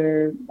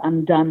actor.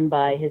 Undone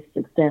by his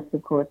success,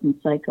 of course, in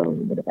Psycho.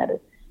 He would have had a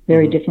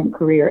very different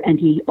career, and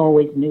he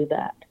always knew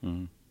that.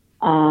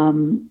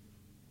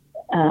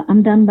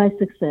 Undone by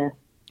success.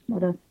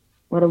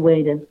 What a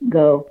way to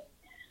go.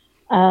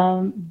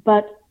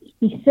 But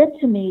he said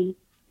to me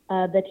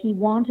that he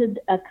wanted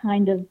a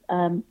kind of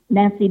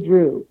Nancy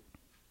Drew,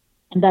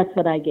 and that's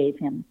what I gave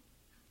him.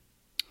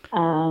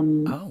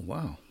 Oh,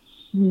 wow.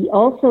 He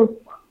also,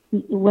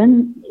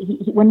 when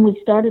we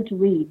started to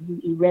read,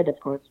 he read, of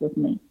course, with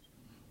me.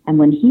 And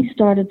when he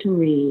started to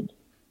read,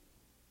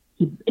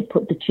 it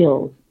put the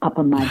chills up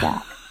on my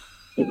back.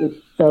 It was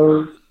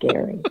so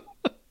scary.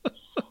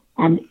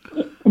 And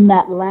in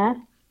that last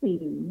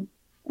scene,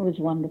 it was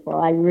wonderful.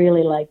 I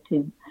really liked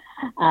him.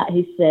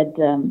 He said,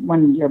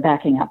 when you're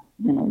backing up,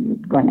 you're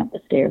going up the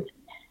stairs.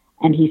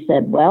 And he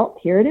said, well,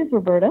 here it is,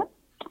 Roberta.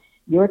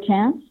 Your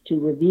chance to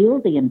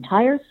reveal the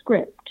entire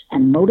script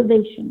and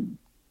motivation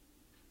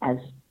as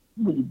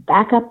we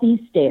back up these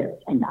stairs.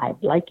 And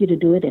I'd like you to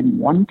do it in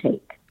one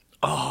take.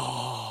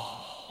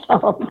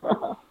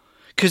 Oh.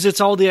 Because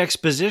it's all the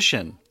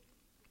exposition.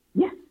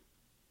 Yeah.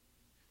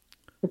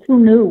 But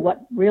who knew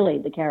what really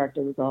the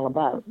character was all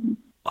about?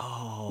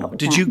 Oh,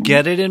 did you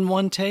get it in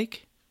one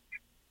take?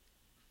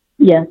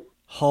 Yes.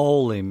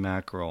 Holy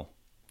mackerel.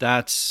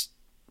 That's...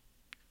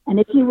 And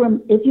if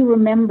you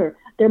remember,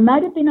 there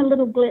might have been a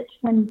little glitch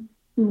when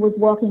he was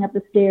walking up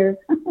the stairs.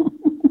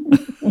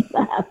 He's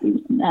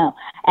laughing now.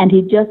 And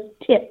he just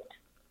tipped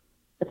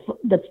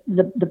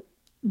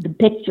the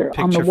picture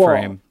on the wall.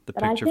 Frame. The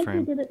but picture I think frame.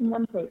 he did it in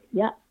one take.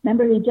 Yeah.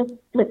 Remember, he just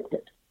flipped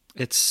it.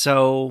 It's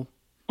so...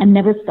 And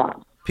never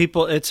stopped.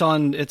 People, it's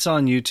on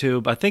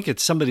YouTube. I think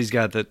it's somebody's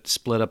got that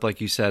split up, like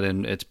you said,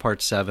 and it's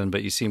part 7,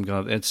 but you see him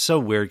going... It's so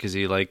weird because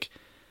he, like...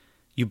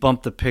 You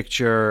bump the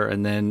picture,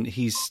 and then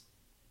he's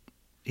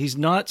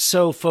not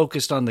so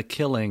focused on the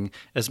killing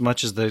as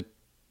much as the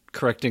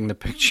correcting the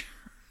picture.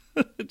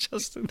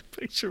 Just in the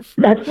picture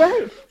frame. That's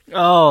right.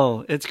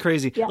 Oh, it's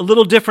crazy. Yeah. A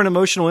little different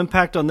emotional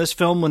impact on this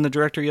film when the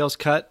director yells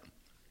cut.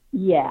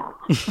 Yeah.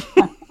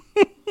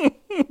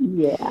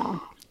 Yeah.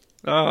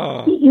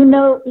 Oh. You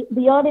know,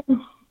 the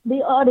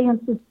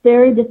audience is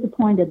very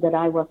disappointed that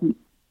I wasn't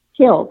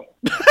killed.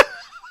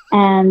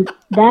 And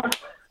that,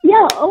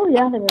 yeah, oh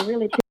yeah, they were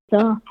really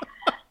pissed off.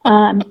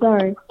 I'm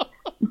sorry.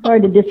 I'm sorry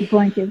to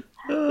disappoint you.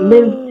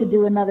 Live to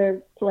do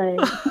another play.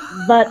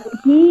 But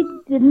he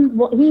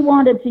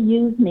wanted to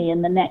use me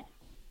in the next.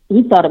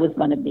 He thought it was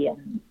going to be a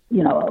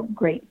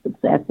great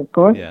success, of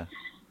course. Yeah.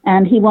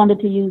 And he wanted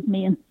to use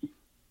me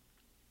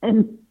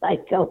in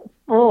Psycho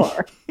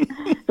 4.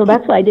 So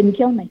that's why he didn't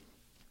kill me.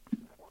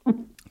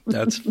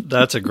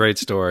 That's a great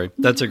story.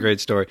 That's a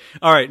great story.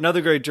 All right, another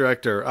great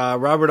director,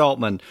 Robert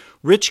Altman.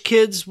 Rich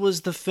Kids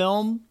was the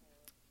film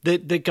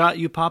that got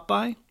you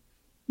Popeye?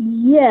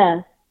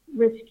 Yes,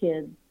 Rich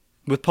Kids.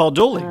 With Paul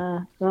Dooley.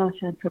 Gosh,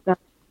 I forgot.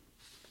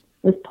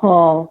 With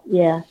Paul,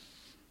 yes.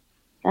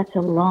 That's a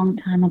long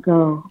time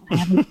ago. I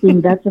haven't seen,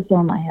 that's a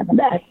film I haven't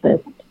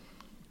accessed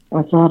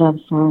or thought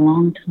of for a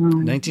long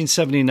time.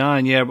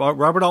 1979, yeah.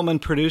 Robert Altman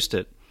produced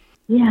it.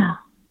 Yeah.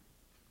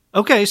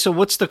 Okay, so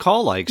what's the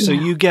call like?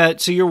 Yeah.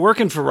 So you're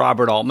working for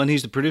Robert Altman.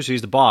 He's the producer.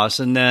 He's the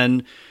boss. And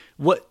then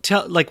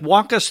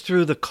walk us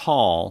through the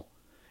call.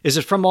 Is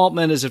it from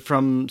Altman? Is it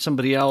from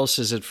somebody else?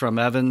 Is it from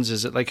Evans?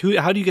 Is it like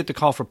how do you get the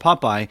call for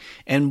Popeye?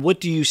 And what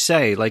do you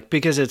say? Like,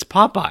 because it's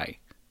Popeye,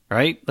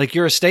 right? Like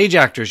you're a stage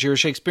actress. You're a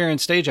Shakespearean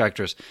stage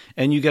actress.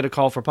 And you get a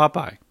call for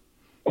Popeye.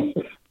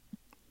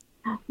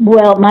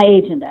 Well, my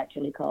agent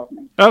actually called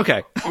me.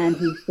 Okay. And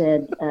he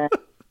said,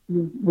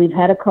 we've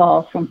had a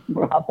call from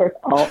Robert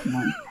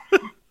Altman.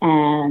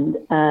 And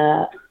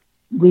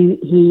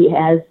he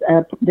has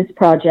this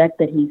project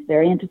that he's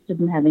very interested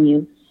in having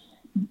you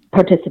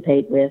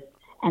participate with.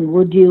 And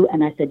would you?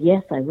 And I said,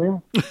 yes, I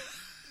will.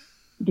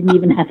 Didn't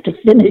even have to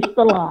finish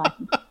the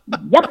line.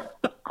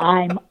 Yep,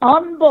 I'm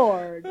on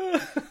board.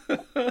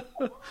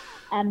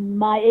 And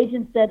my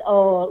agent said,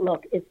 oh,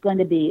 look, it's going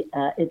to be,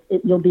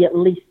 you'll be at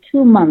least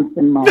 2 months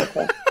in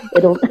Malta.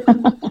 It'll...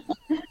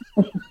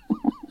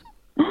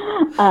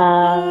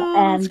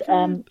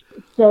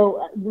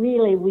 So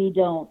really we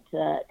don't,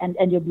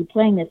 and you'll be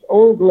playing this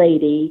old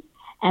lady,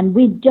 and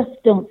we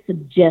just don't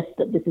suggest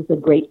that this is a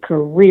great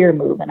career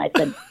move. And I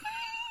said,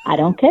 I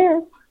don't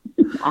care.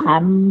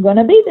 I'm going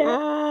to be there.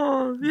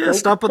 Oh, yeah, don't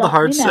stop with the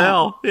hard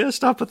sell. Yeah,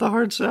 stop with the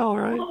hard sell,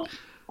 right?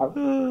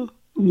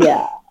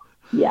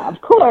 Yeah,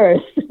 of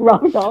course.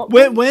 Robert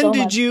Altman. When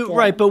did you,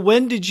 right, but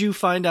when did you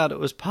find out it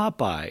was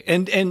Popeye?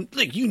 And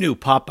like, you knew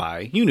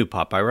Popeye,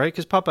 right?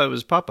 Because Popeye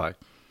was Popeye.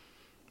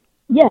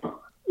 Yeah.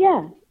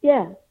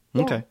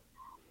 Okay.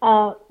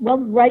 Well,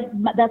 right,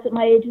 that's what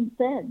my agent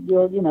said.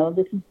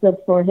 This is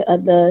for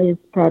his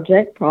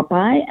project,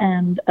 Popeye,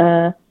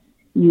 and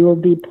you'll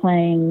be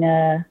playing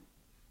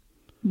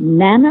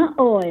Nana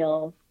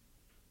Oil,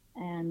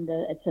 and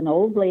it's an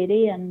old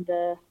lady, and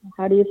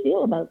how do you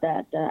feel about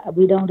that?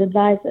 We don't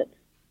advise it.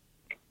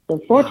 So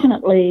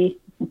fortunately,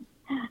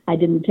 I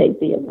didn't take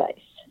the advice.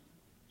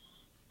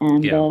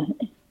 And,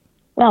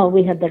 well,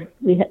 it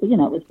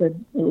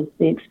was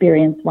the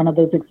experience, one of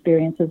those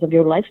experiences of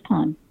your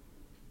lifetime,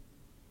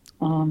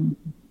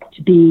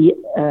 to be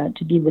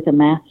with a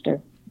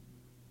master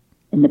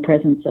in the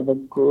presence of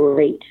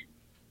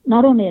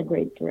not only a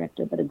great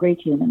director, but a great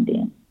human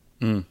being.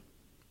 Mm.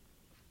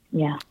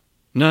 Yeah.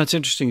 No, it's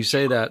interesting you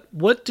say that.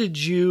 What did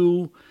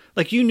you,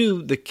 like, you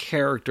knew the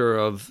character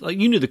of, like,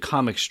 you knew the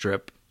comic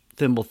strip,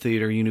 Thimble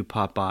Theater, you knew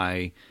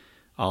Popeye,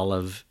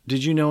 Olive.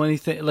 Did you know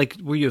anything, like,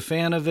 were you a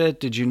fan of it?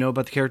 Did you know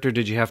about the character?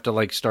 Did you have to,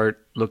 like,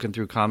 start looking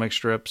through comic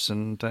strips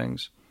and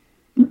things?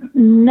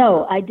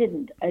 No, I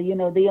didn't.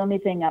 The only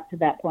thing up to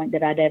that point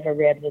that I'd ever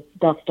read was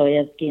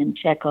Dostoevsky and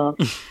Chekhov.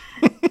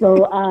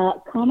 So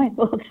comic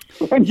books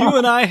were not. You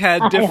and I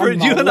had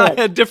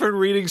different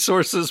reading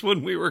sources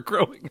when we were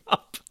growing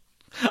up.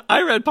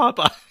 I read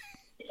Popeye.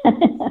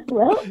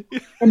 Well,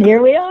 and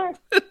here we are.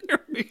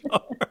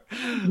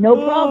 No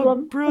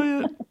problem.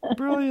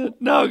 Brilliant.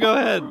 No, go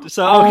ahead.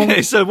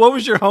 So, so what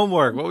was your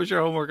homework? What was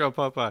your homework on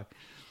Popeye?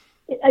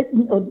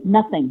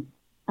 Nothing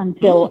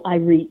until I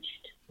reached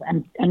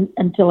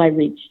until I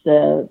reached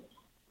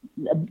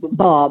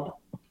Bob,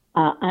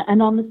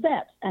 and on the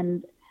set.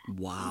 And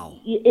wow,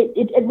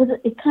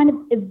 it kind of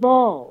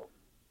evolved.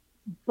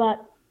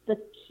 But the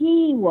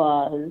key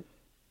was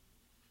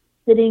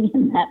sitting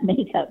in that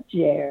makeup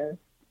chair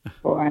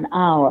for an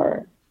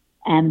hour,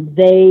 and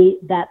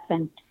that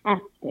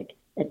fantastic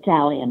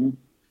Italian,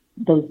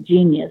 those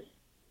genius,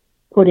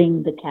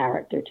 putting the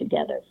character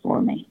together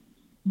for me.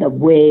 The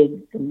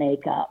wig, the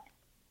makeup,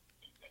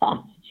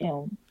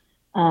 costume.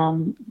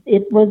 I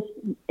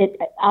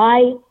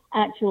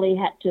actually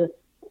had to,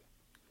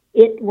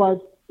 it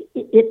was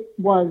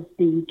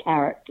the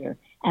character,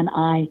 and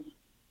I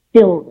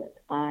filled it.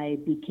 I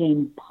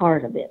became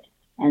part of it,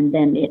 and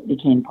then it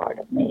became part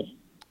of me.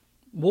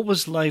 What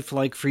was life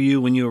like for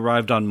you when you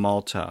arrived on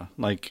Malta?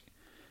 Like,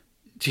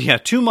 yeah,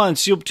 2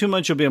 months, you'll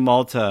be in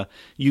Malta.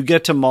 You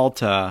get to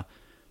Malta,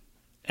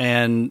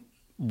 and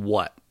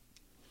what?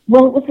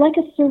 Well, it was like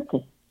a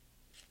circus.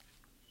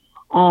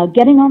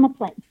 Getting on the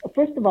plane.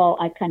 First of all,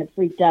 I kind of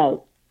freaked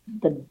out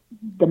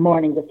the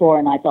morning before,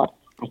 and I thought,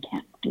 I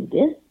can't do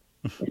this.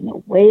 There's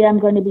no way I'm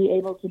going to be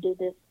able to do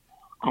this.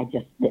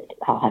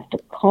 I'll have to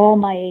call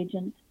my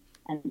agent.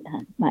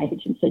 And my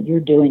agent said, you're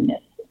doing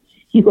this.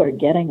 You are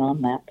getting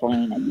on that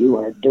plane, and you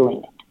are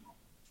doing it.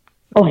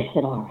 Oh, I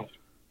said, all right.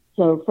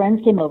 So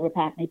friends came over,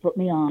 packed me, put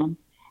me on,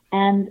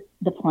 and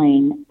the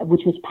plane,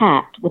 which was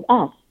packed with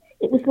us.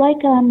 It was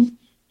like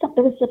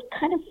there was a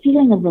kind of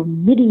feeling of a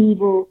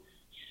medieval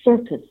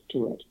circus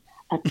to it,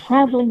 a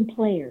traveling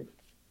player.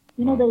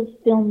 You know those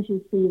films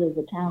you see, those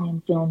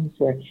Italian films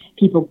where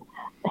people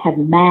have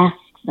masks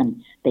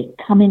and they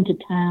come into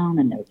town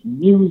and there's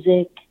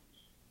music,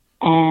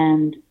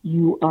 and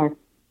you're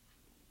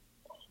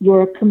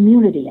a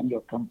community, and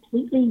you're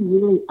completely,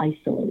 really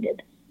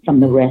isolated from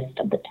the rest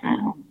of the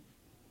town.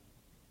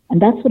 And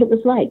that's what it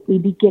was like.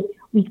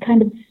 We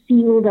kind of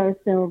sealed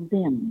ourselves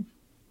in.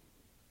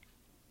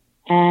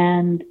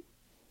 And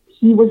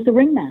he was the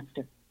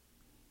ringmaster.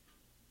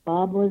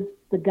 Bob was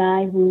the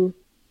guy who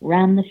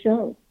ran the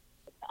show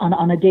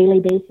on a daily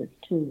basis,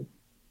 too.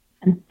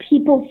 And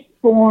people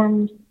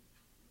formed,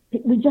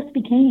 we just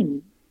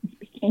became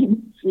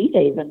Sweet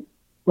Haven.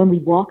 When we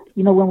walked,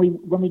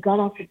 when we got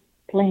off the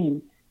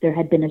plane, there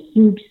had been a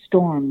huge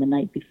storm the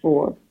night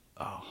before.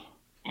 Oh.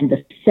 And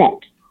the set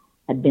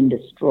had been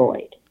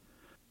destroyed.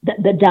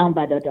 The down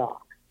by the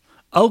dock.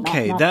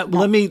 Okay,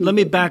 let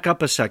me back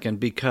up a second,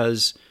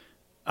 because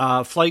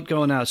flight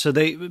going out. So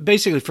they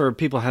basically, for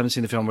people who haven't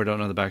seen the film or don't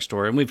know the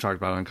backstory, and we've talked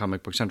about it on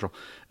Comic Book Central,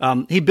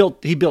 he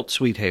built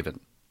Sweet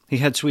Haven. He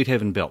had Sweet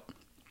Haven built.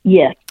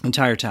 Yes.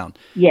 Entire town.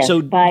 Yes.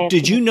 So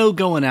did you know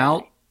going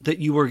out that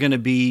you were going to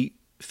be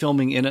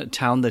filming in a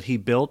town that he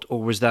built,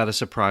 or was that a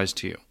surprise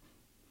to you?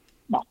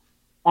 No,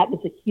 that was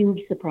a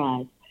huge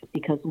surprise,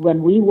 because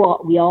when we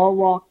all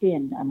walked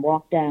in and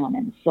walked down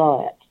and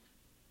saw it,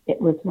 it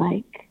was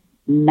like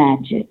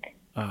magic.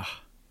 Ugh.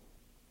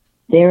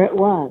 There it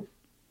was,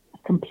 a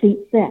complete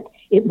set.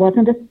 It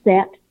wasn't a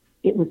set,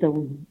 it was a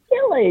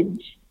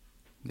village.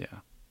 Yeah.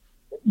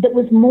 That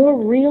was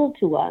more real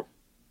to us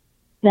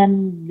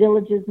than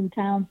villages and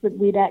towns that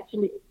we'd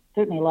actually,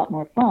 certainly a lot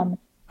more fun,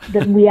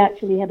 than we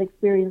actually had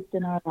experienced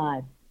in our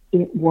lives.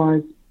 It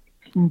was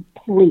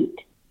complete.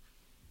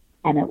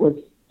 And it was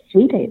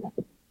Sweet Haven.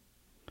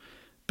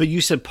 But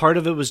you said part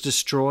of it was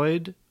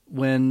destroyed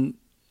when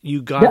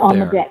you got on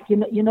there. The deck.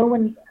 You know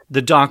when...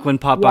 The dock when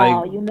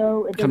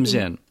Popeye comes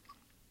in.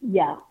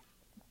 Yeah.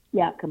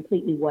 Yeah,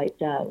 completely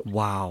wiped out.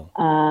 Wow.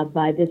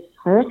 By this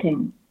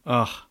hurricane.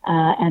 Ugh.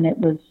 And it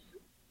was...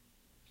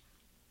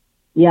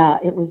 Yeah,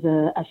 it was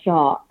a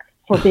shock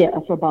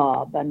for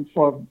Bob and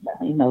for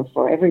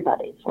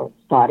everybody, for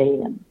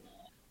Scotty, and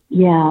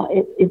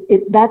it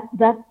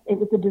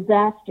was a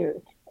disaster.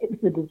 It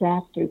was a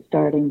disaster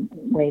starting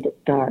way to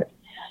start,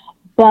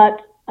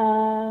 but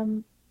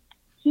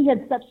he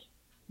had such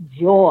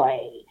joy,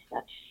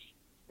 such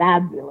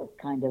fabulous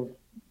kind of.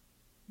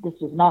 This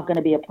was not going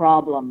to be a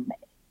problem.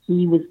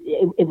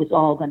 It was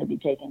all going to be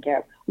taken care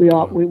of. We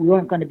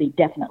weren't going to be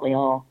definitely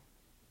all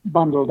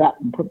bundled up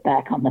and put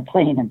back on the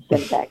plane and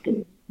sent back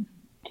to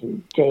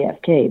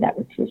JFK. That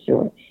was for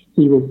sure.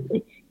 He was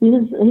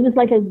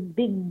like a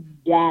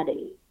big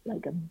daddy,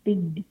 like a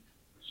big,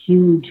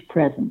 huge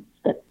presence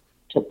that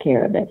took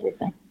care of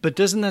everything. But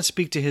doesn't that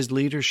speak to his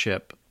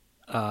leadership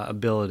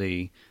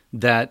ability,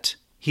 that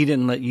he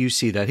didn't let you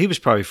see that? He was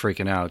probably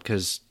freaking out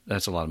because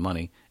that's a lot of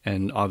money,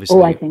 and obviously.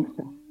 Oh, I think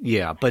so.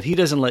 Yeah, but he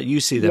doesn't let you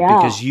see that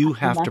because you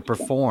have to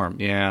perform.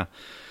 So. Yeah.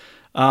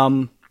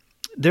 You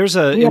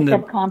have to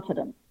have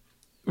confidence.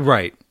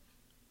 Right.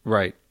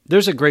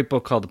 There's a great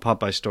book called The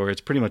Popeye Story.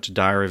 It's pretty much a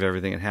diary of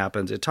everything that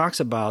happens. It talks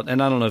about,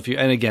 and I don't know if you,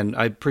 and again,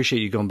 I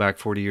appreciate you going back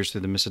 40 years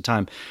through the mist of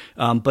time,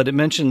 but it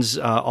mentions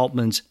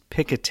Altman's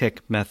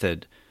pick-a-tick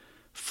method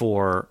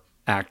for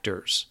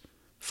actors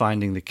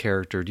finding the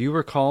character. Do you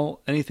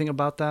recall anything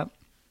about that?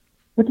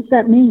 What does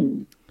that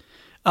mean?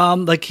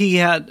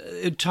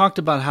 It talked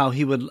about how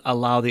he would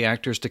allow the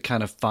actors to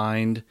kind of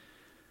find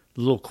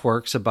little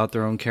quirks about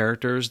their own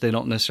characters. They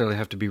don't necessarily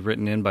have to be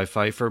written in by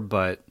Pfeiffer,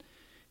 but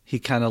he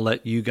kind of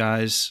let you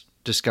guys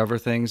discover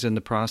things in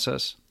the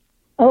process.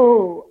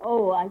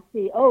 Oh, I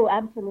see. Oh,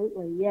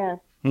 absolutely, yes.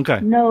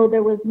 Okay. No,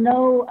 there was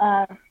no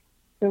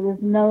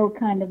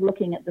kind of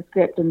looking at the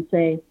script and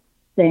saying,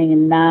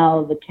 and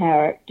now the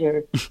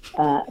character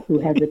who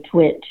has a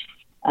twitch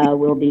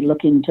will be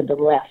looking to the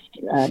left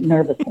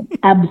nervously.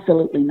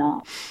 Absolutely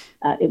not.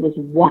 It was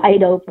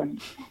wide open,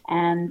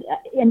 and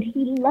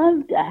he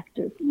loved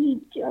actors.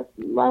 He just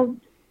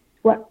loved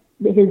what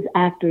his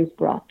actors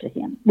brought to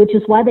him, which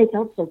is why they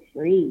felt so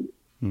free,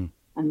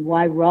 and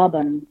why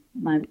Robin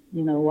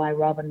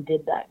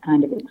did that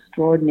kind of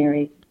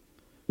extraordinary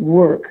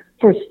work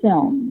for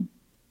film.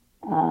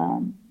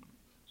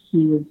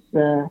 He was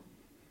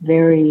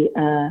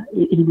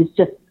he was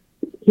just,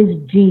 his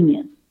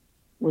genius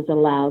was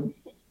allowed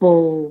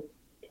full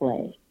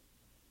play.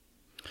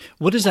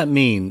 What does that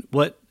mean?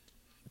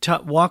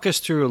 Walk us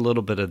through a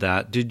little bit of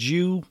that. Did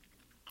you,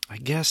 I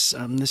guess,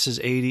 this is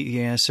 80,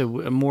 yeah, so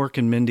Mork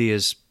and Mindy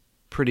is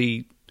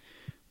pretty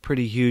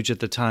huge at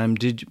the time.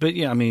 But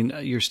yeah, I mean,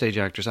 you're stage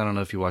actors. I don't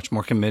know if you watch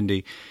Mork and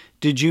Mindy.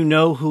 Did you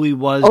know who he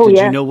was? Oh, did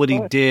yes, you know what he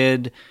course.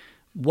 did?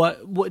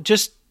 What,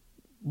 just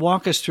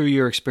walk us through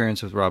your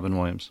experience with Robin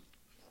Williams.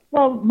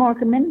 Well,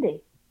 Mork and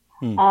Mindy.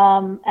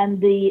 And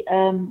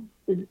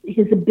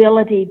his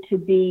ability to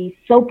be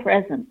so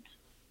present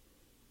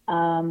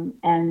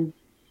and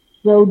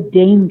so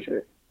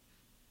dangerous,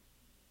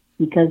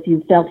 because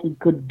you felt he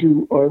could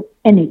do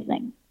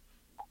anything.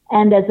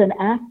 And as an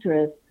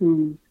actress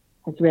who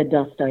has read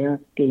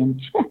Dostoevsky and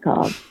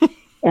Chekhov,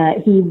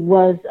 he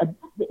was a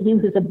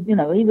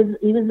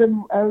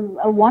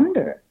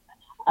wonder.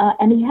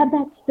 And he had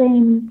that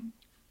same,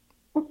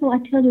 also I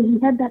tell you, he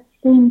had that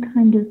same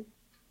kind of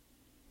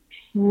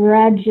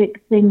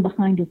tragic thing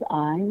behind his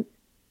eyes,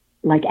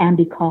 like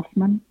Andy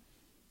Kaufman,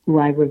 who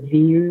I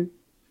revere.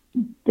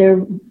 There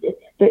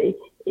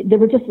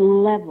were just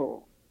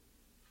levels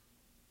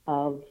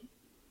of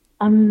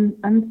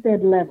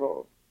unsaid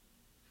levels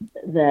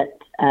that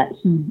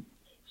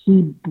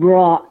he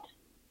brought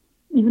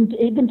even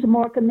to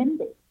Mork and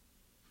Mindy.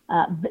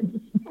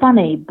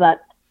 Funny,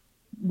 but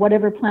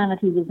whatever planet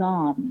he was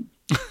on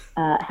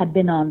had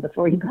been on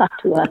before he got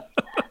to us.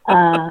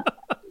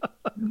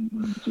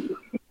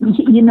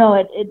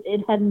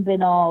 It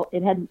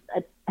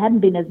hadn't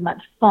been as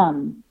much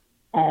fun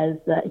as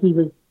he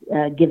was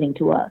giving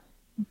to us.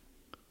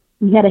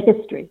 He had a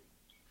history,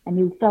 and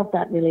you felt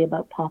that really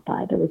about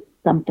Popeye. There was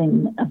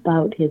something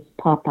about his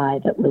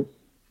Popeye that was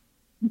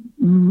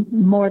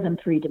more than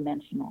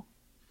three-dimensional.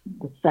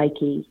 The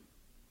psyche,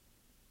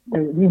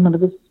 there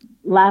was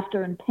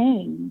laughter and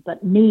pain,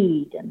 but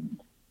need and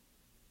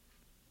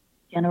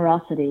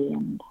generosity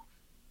and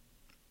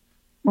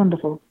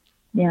wonderful.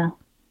 Yeah.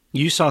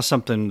 You saw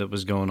something that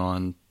was going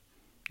on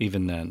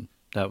even then.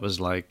 That was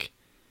like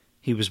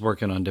he was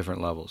working on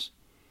different levels.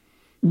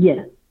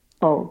 Yes.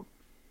 Oh,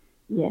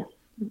 yes.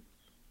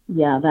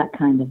 Yeah, that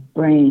kind of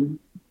brain,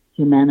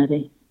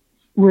 humanity,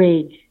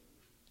 rage.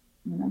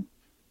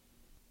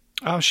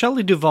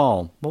 Shelley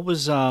Duvall, what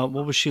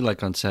was she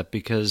like on set?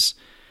 Because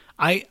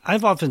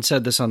I've often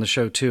said this on the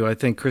show too. I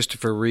think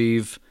Christopher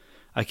Reeve,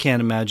 I can't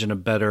imagine a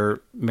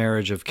better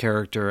marriage of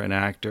character and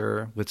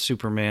actor with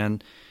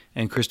Superman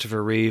and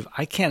Christopher Reeve.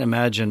 I can't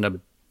imagine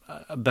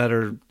a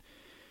better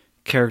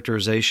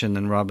characterization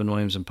than Robin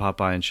Williams and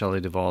Popeye and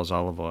Shelley Duvall's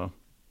Olive Oil.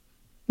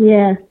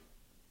 Yeah.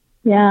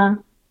 Yeah.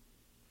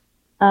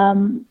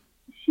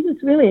 She was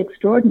really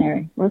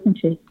extraordinary, wasn't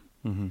she?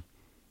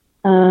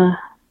 Mm-hmm.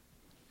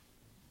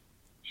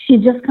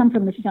 She'd just come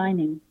from The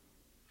Shining.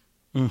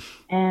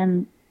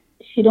 And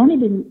she'd only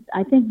been,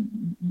 I think,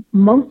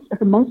 most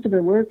of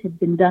her work had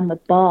been done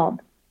with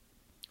Bob.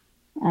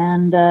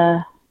 And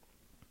The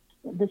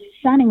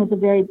Shining was a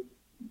very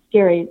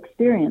scary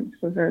experience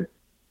for her.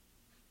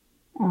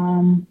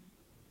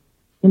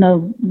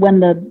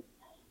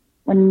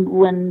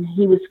 When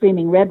he was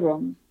screaming Red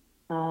Room,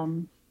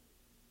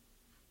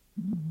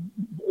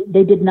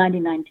 they did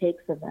 99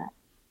 takes of that.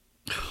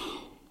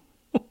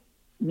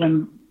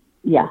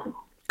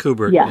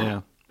 Kubrick,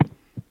 yeah.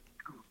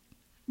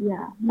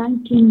 Yeah,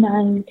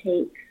 99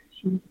 takes.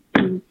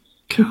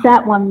 She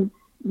sat one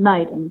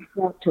night and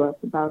talked to us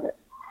about it.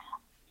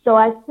 So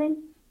I think,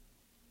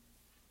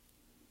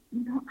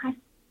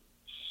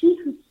 she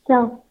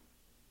herself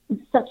is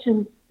such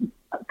a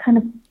kind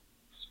of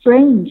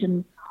strange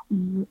and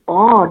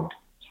odd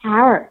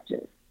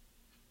character.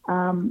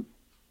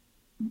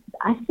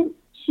 I think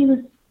she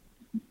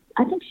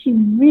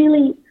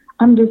really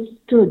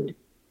understood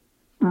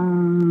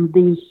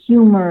the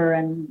humor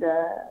and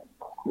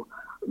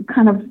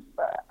kind of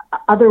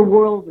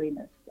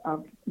otherworldliness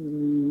of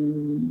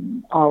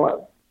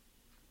Olive.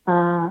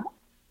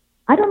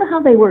 I don't know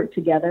how they work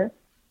together.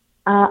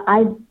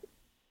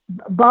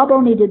 Bob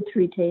only did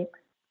 3 takes.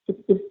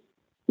 If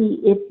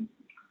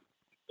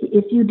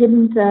you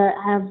didn't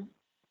have,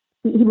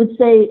 he would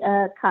say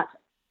cut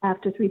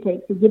after 3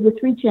 takes. He'd give you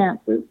 3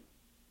 chances.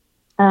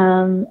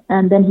 And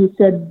then he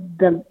said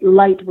the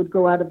light would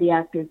go out of the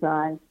actor's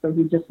eyes, so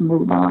he'd just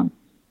move on,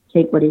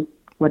 take what he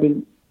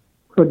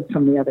could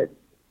from the other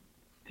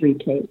 3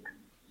 takes.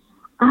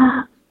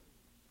 I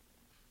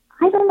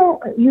don't know.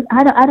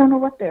 I don't know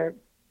what their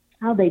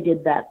how they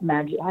did that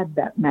had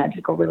that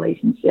magical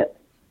relationship.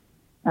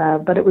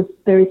 But it was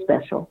very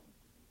special.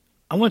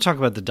 I want to talk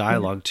about the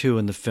dialogue too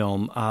in the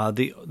film.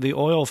 The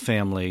Oil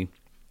family,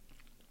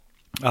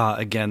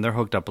 again, they're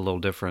hooked up a little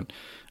different.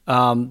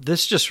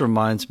 This just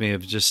reminds me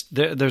of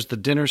there's the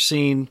dinner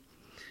scene.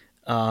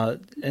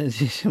 And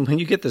when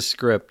you get the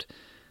script,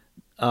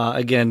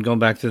 again, going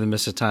back through the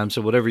miss of time,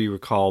 so whatever you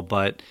recall,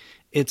 but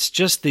it's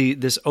just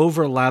this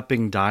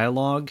overlapping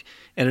dialogue,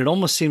 and it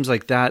almost seems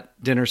like that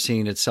dinner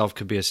scene itself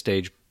could be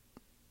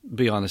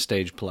on a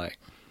stage play.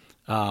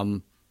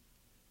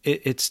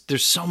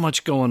 There's so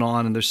much going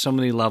on, and there's so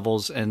many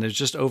levels, and there's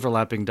just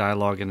overlapping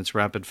dialogue, and it's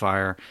rapid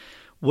fire.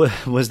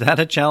 Was that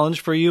a challenge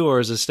for you, or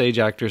as a stage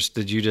actress,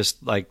 did you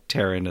just like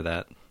tear into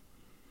that?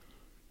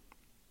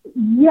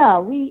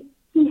 Yeah, he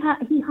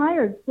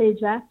hired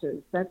stage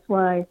actors. That's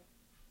why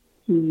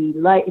he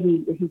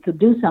could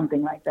do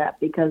something like that,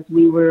 because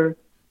we were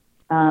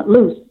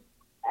loose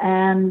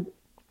and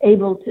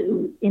able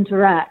to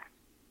interact.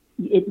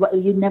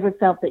 You never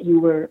felt that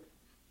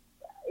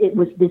it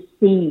was this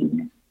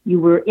scene. You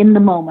were in the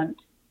moment,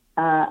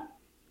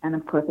 and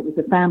of course it was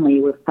a family.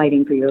 You were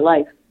fighting for your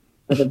life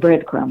for the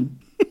breadcrumb.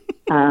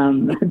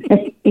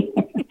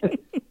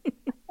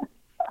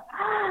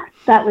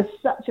 That was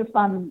such a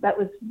fun. That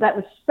was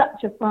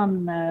such a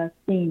fun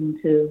scene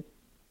too.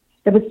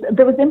 There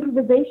was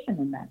improvisation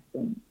in that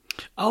scene.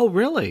 Oh,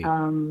 really?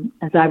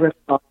 As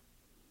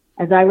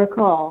I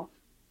recall,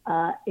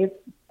 if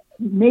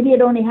maybe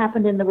it only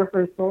happened in the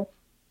rehearsal,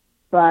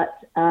 but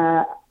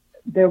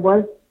there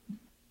were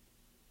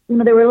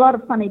a lot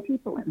of funny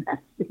people in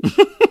that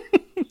scene.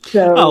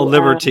 So,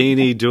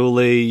 Libertini,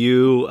 Dooley,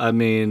 you. I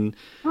mean,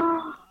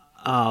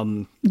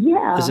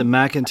 yeah. Is it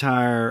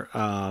McIntyre?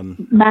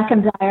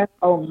 McIntyre.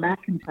 Oh,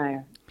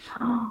 McIntyre.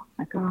 Oh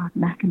my God,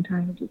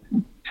 McIntyre.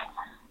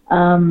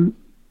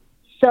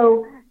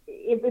 So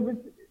it was.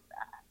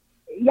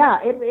 Yeah,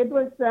 it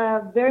was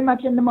very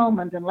much in the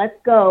moment, and let's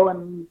go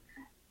and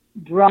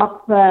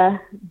drop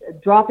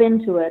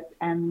into it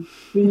and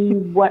see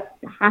what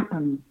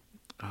happens.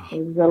 Oh.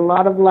 There's a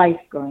lot of life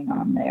going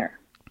on there.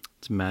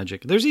 It's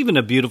magic. There's even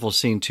a beautiful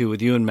scene too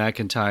with you and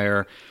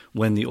McIntyre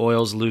when the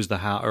Oils lose the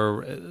house,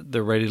 or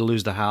they're ready to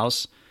lose the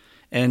house,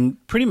 and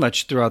pretty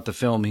much throughout the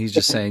film he's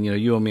just saying,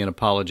 you owe me an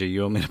apology,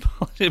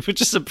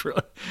 which is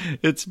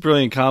it's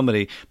brilliant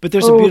comedy. But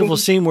there's a beautiful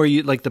scene where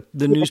you like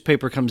the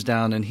newspaper comes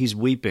down and he's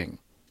weeping.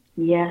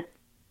 Yes.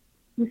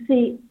 You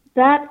see,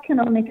 that can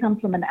only come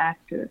from an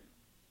actor.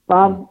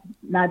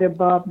 Neither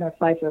Bob nor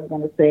Pfeiffer are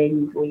going to say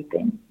he's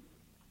weeping.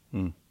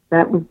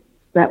 That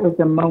was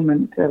a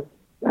moment of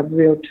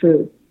real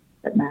truth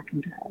that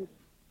McIntyre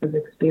was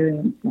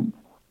experiencing,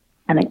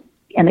 and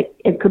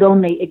it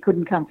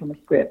couldn't come from a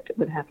script. It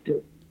would have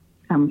to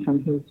come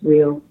from his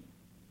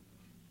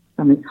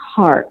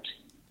heart.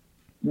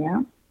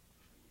 Yeah.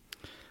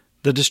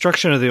 The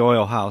Destruction of the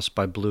Oil House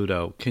by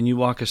Bluto. Can you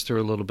walk us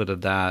through a little bit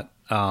of that?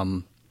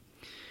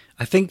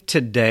 I think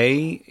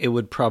today it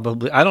would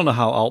probably, I don't know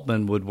how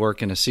Altman would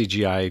work in a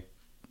CGI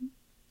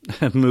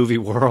movie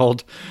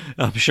world.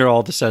 I'm sure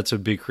all the sets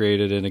would be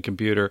created in a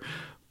computer,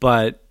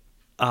 but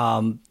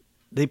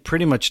they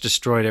pretty much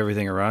destroyed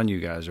everything around you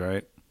guys,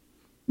 right?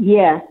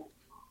 Yes.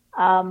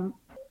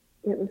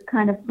 It was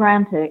kind of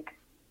frantic.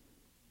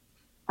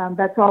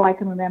 That's all I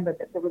can remember,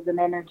 that there was an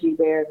energy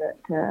there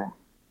that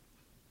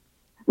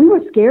we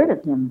were scared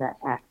of him, that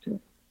actor.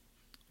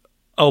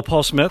 Oh,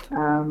 Paul Smith?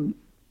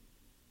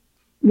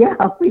 Yeah,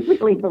 we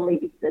really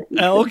believed that.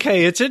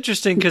 Okay, it's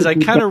interesting because I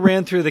kind of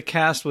ran through the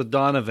cast with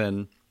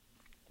Donovan.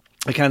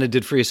 I kind of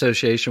did free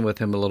association with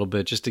him a little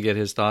bit just to get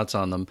his thoughts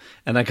on them.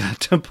 And I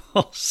got to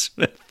Paul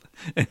Smith,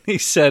 and he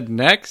said,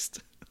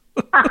 next.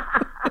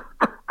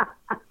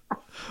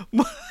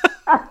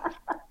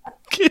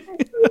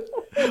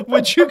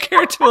 Would you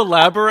care to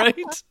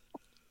elaborate?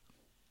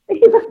 He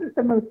was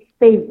the most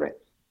favorite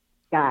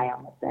guy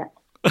on the set.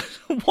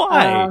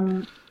 Why?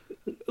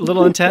 A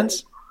little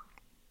intense?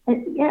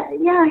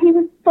 Yeah, he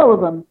was full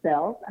of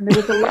himself, and there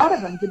was a lot of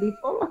him to be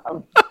full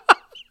of.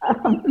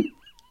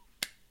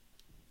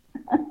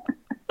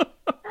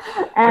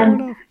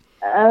 And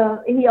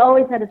he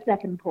always had a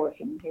second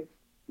portion. His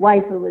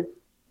wife, who was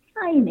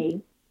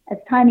tiny, as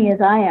tiny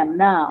as I am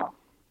now,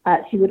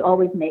 she would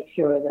always make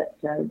sure that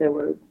there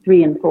were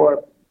 3 and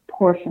 4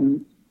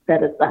 portions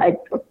set aside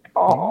for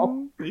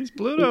Paul. He's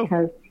Bluto.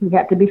 Because he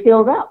had to be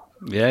filled up.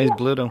 Yeah, he's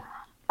Bluto.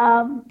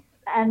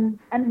 And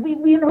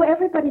we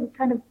everybody was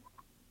kind of,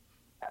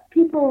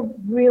 people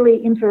really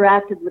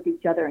interacted with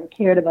each other and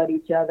cared about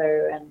each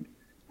other. And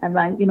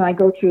I've been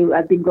going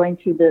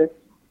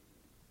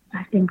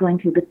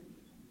through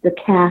the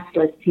cast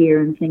list here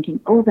and thinking,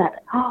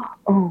 that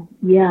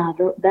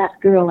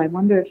girl, I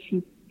wonder if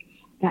she's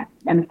that.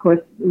 And of course,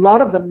 a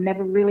lot of them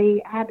never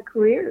really had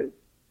careers.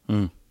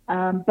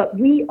 But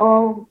we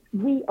all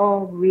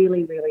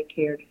really, really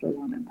cared for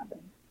one another.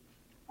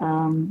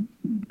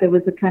 There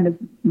was a kind of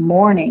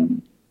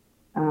mourning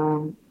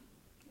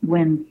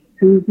when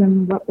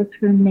Susan, what was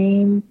her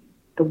name?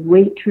 The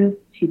waitress,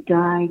 she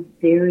died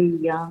very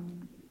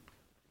young.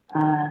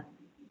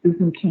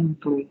 Susan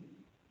Kingsley.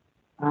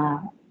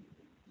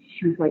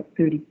 She was like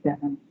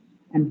 37,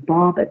 and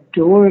Bob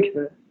adored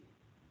her.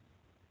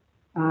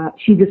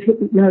 She just,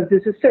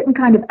 there's a certain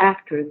kind of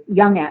actress,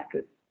 young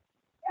actress,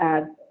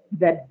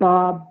 that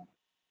Bob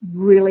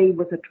really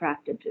was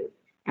attracted to,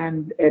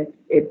 and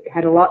it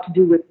had a lot to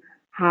do with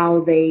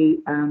how they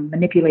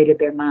manipulated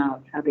their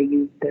mouths, how they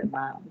used their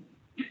mouths.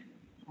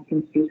 I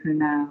can see her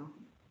now.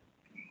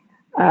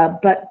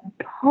 But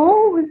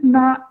Paul was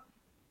not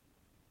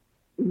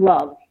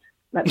loved.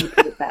 Let me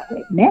put it that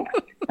way. Next.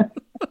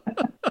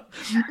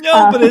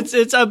 No, but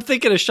it's. I'm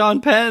thinking of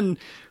Sean Penn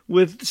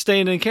with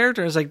staying in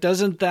character. It's like,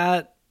 didn't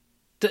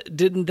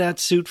that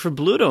suit for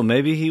Bluto?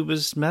 Maybe he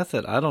was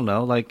method. I don't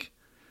know, like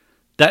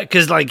that,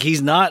 because like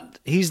he's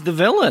the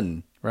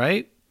villain,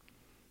 right?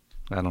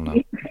 I don't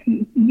know.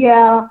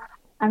 Yeah,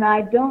 and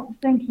I don't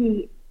think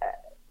he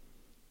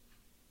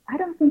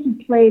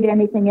played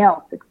anything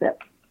else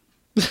except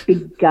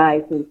big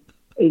guys who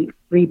ate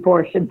 3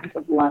 portions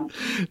of lunch.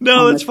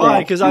 No, it's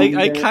fine, because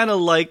I kind of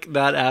like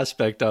that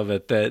aspect of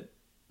it, that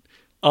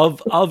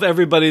of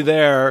everybody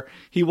there,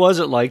 he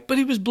wasn't liked, but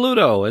he was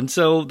Bluto, and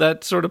so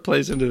that sort of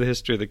plays into the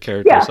history of the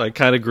character. Yeah. So I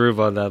kind of groove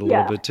on that a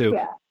little bit too.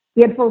 Yeah,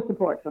 he had full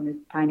support from his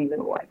tiny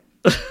little wife.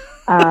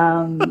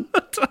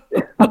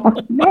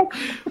 Next.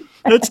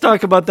 Let's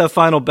talk about that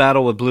final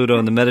battle with Bluto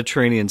in the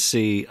Mediterranean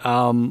Sea.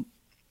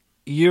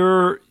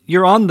 You're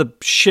on the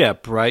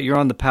ship, right? You're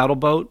on the paddle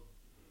boat?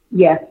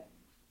 Yes.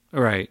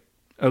 Right.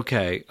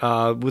 Okay.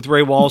 With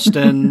Ray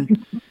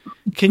Walston.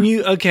 Can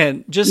you,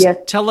 again, just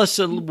tell us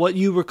what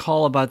you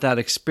recall about that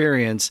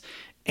experience?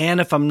 And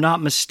if I'm not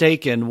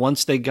mistaken,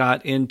 once they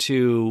got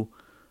into,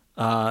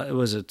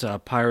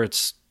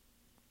 Pirates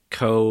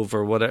Cove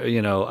or whatever,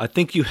 I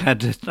think you had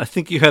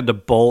to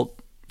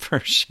bolt for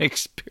a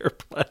Shakespeare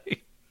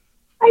play.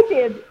 I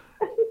did.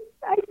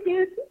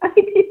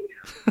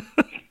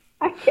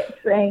 I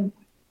kept saying,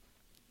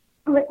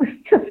 well, it was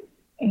just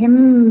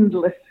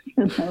endless,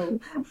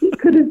 We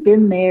could have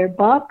been there.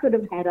 Bob could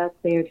have had us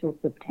there till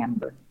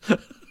September.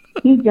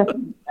 He just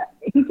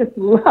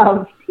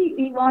loved.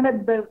 He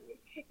wanted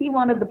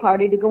the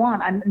party to go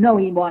on.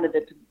 He wanted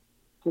it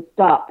to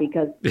stop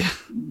because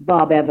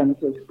Bob Evans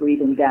was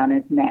breathing down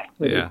his neck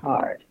really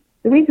hard.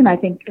 The reason I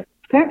think,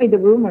 apparently the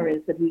rumor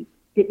is that he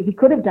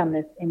could have done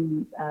this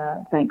in,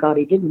 thank God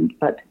he didn't,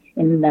 but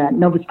in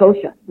Nova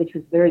Scotia, which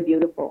was very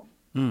beautiful.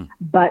 Mm.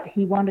 But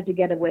he wanted to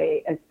get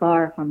away as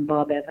far from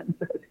Bob Evans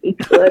as he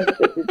could,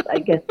 which is, I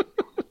guess,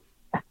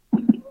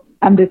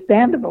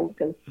 understandable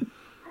because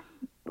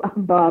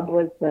Bob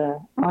was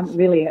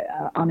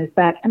on his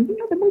back. And,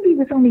 the movie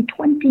was only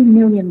 $20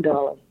 million.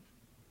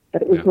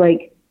 But it was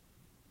like,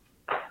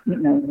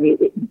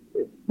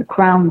 the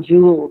crown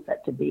jewels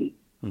had to be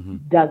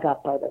dug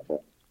up out of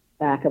the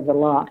back of the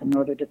lot in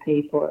order to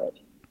pay for it.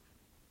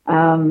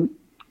 I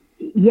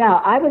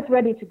was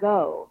ready to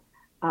go.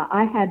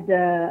 I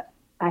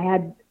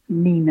had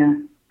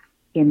Nina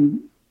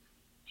in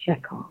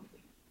Chekhov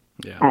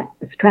at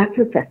the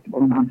Stratford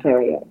Festival in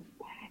Ontario,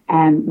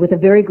 and with a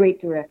very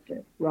great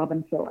director,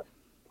 Robin Phillips.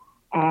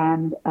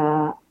 And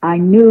I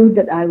knew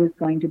that I was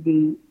going to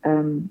be,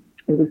 it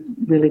was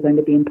really going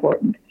to be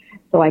important.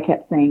 So I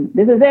kept saying,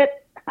 this is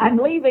it. I'm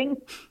leaving.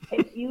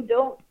 If you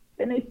don't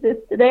finish this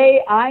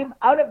today, I'm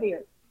out of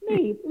here.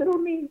 Me, little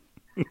me.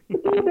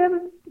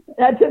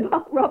 That's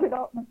about Robert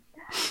Altman.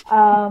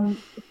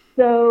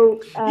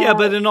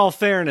 But in all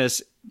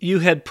fairness, you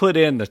had put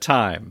in the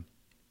time.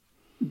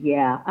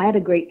 Yeah, I had a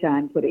great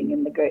time putting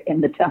in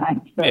the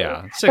time. So.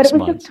 Yeah, 6 months. But it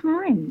was just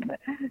time.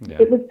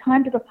 Yeah. It was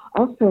time to go.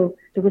 Also,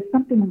 there was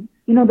something,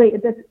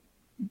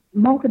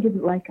 Malta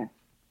didn't like us.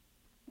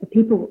 The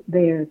people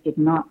there did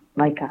not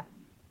like us.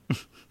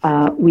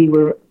 We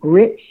were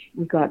rich.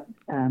 We got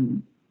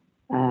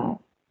a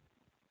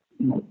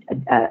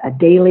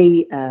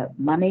daily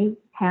money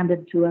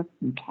handed to us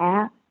in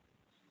cash.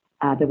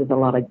 There was a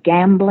lot of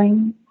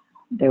gambling.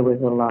 There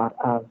was a lot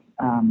of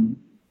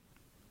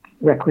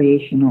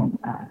recreational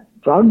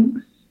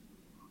drugs.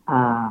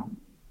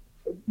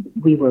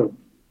 We were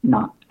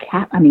not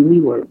we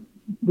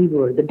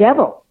were the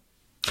devil.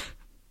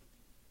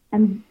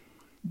 And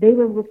they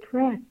were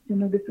repressed.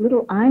 This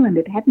little island,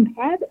 it hadn't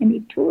had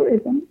any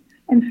tourism.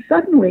 And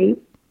suddenly,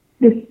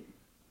 this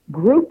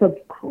group of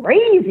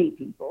crazy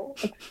people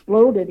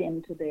exploded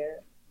into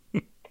their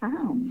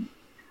town.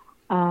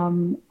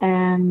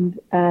 And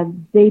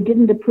they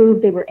didn't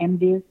approve. They were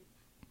envious.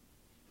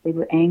 They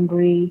were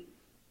angry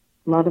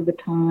a lot of the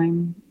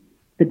time,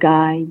 the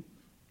guys,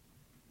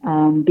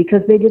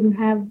 because they didn't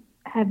have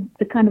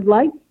the kind of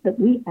life that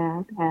we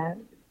had.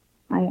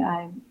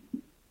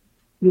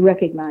 You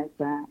recognize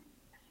that.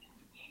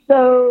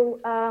 So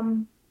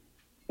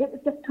it was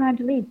just time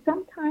to leave.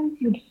 Sometimes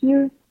you'd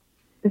hear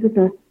there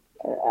was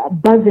a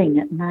buzzing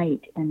at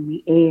night in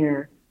the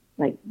air,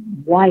 like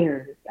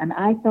wires. And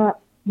I thought,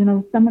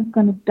 someone's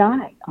going to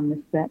die on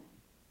this set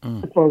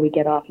before we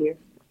get off here.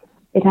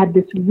 It had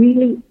this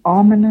really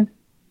ominous,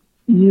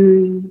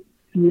 eerie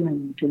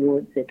feeling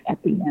towards it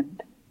at the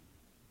end.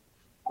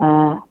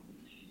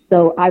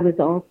 So I was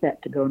all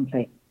set to go and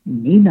play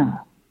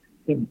Nina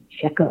in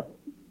Chekhov.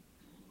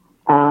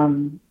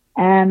 And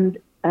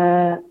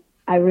I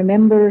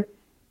remember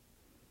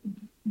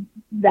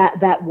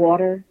that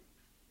water,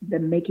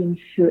 making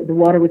sure the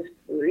water was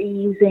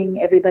freezing.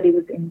 Everybody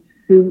was in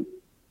suits.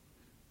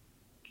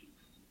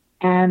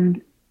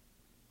 And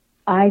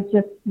I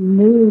just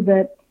knew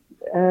that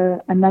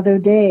another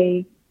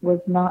day was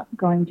not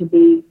going to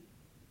be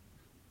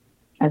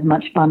as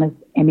much fun as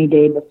any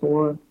day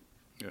before.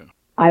 Yeah.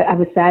 I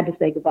was sad to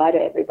say goodbye to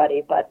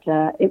everybody, but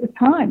it was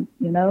time,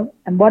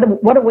 and what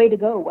a way to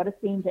go. What a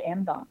scene to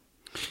end on.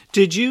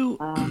 Did you,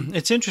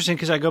 it's interesting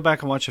because I go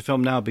back and watch the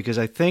film now because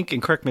I think,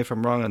 and correct me if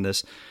I'm wrong on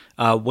this,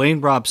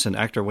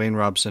 actor Wayne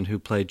Robson, who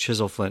played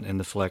Chiselflint in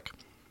the flick,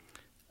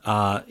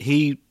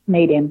 he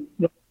made him.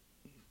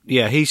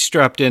 Yeah, he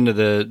strapped into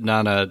the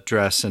Nana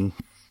dress and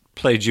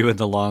played you in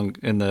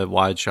the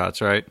wide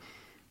shots, right?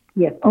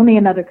 Yes, only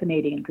another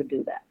Canadian could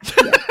do that.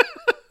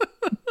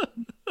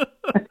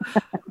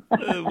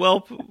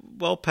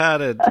 Well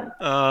padded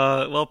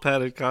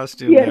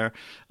costume there.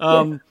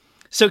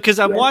 So, because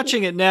I'm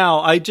watching it now,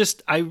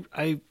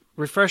 I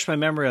refreshed my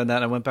memory on that.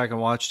 And I went back and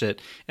watched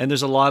it, and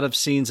there's a lot of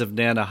scenes of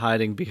Nana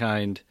hiding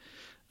behind,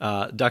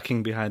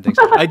 ducking behind things.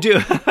 I do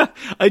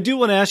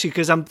want to ask you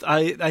because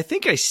I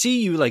think I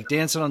see you like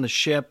dancing on the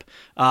ship.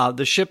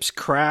 The ships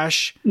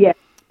crash. Yeah.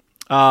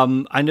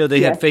 I know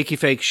they had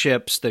fake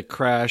ships that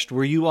crashed.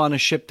 Were you on a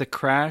ship that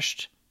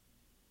crashed?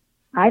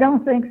 I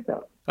don't think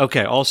so.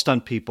 Okay, all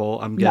stunt people,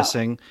 I'm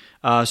guessing.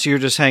 So you're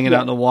just hanging out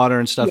in the water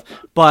and stuff. Yeah.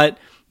 But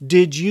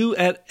did you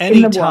at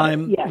any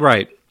time,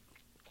 right?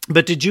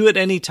 But did you at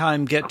any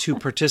time get to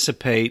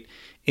participate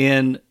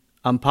in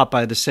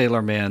Popeye the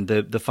Sailor Man,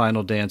 the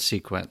final dance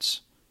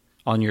sequence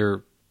on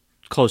your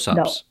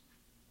close-ups?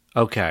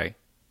 No. Okay.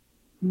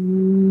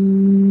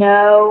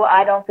 No,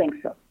 I don't think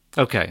so.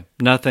 Okay,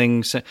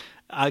 nothing.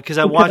 Because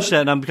I watched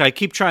that and I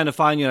keep trying to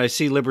find you. And I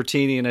see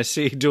Libertini and I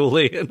see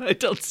Dooley and I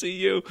don't see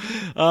you.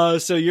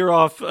 So you're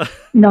off.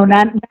 No,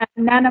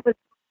 Nana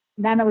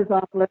was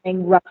off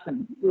learning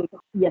Russian.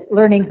 Yes,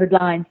 learning her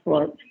lines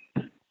for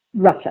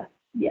Russia.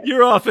 Yes.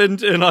 You're off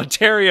in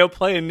Ontario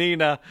playing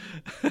Nina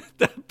at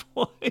that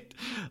point.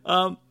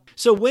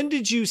 So when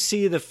did you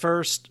see the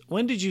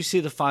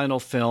final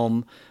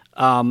film?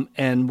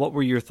 And what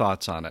were your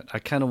thoughts on it? I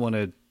kind of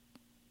wanted.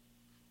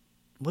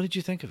 What did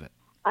you think of it?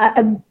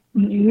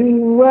 We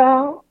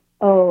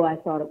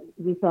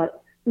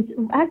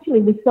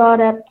saw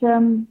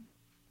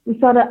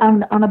it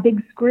on a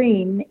big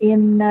screen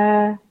in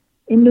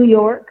New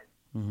York,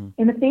 mm-hmm.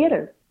 in a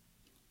theater,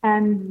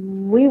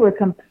 and we were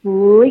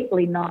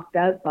completely knocked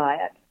out by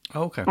it.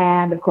 Okay.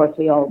 And of course,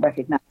 we all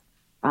recognized,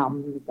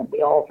 and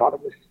we all thought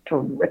it was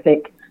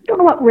terrific. I don't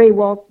know what Ray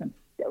Walston.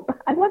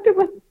 I wonder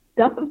what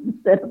Duffin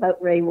said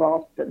about Ray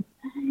Walston.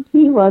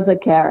 He was a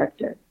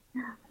character.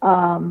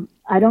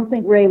 I don't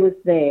think Ray was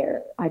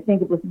there. I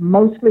think it was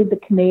mostly the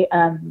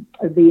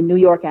New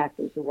York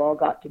actors who all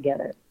got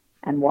together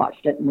and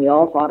watched it, and we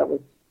all thought it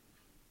was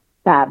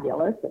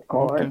fabulous, of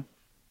course. Okay.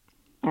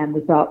 And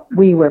we thought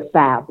we were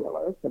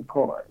fabulous, of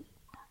course.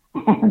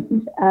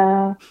 And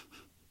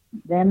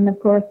then, of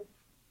course,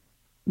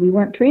 we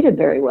weren't treated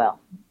very well.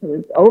 It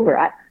was over.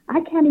 I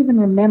can't even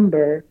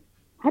remember.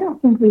 I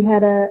don't think we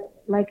had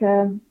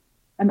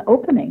an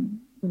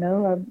opening,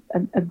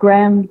 a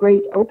grand,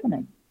 great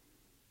opening,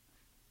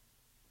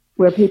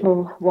 where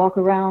people walk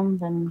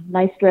around in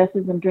nice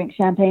dresses and drink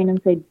champagne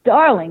and say,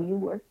 "Darling, you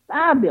were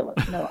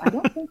fabulous." No, I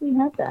don't think we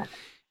had that.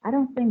 I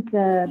don't think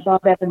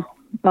Bob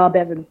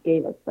Evans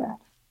gave us that.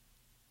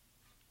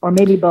 Or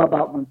maybe Bob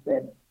Altman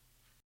said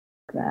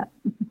that.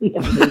 We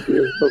have no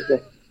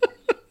idea.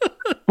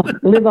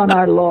 Live on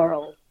our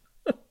laurels.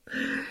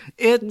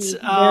 It's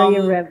very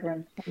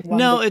irreverent.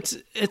 No,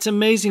 it's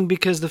amazing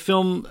because the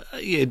film,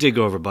 it did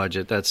go over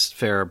budget. That's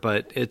fair,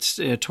 but it's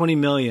 $20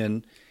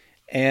 million.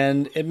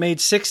 And it made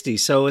 60.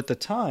 So at the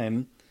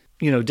time,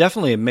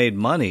 definitely it made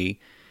money.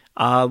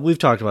 We've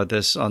talked about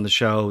this on the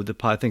show.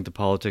 I think the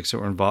politics that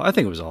were involved. I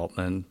think it was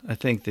Altman. I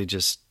think they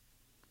just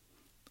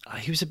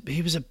he was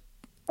a.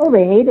 Oh,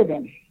 they hated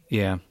him.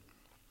 Yeah.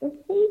 They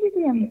hated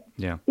him.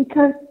 Yeah.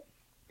 Because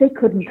they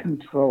couldn't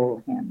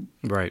control him.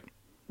 Right.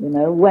 When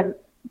was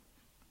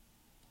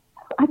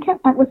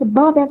it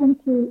Bob Evans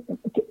who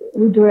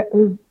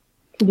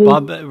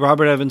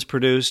Robert Evans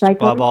produced.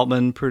 Bob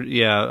Altman,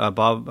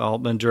 Bob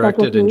Altman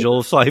directed, and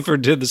Joel Pfeiffer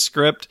did the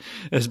script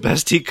as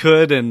best he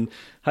could, and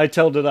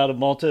hightailed it out of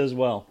Malta as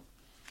well.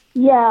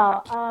 Yeah.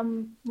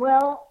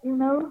 Well, he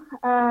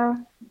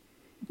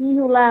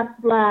who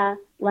laughs last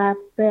laughs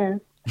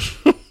best.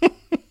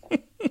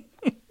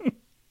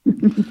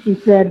 She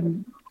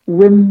said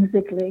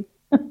whimsically.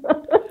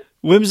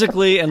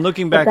 Whimsically, and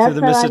looking back through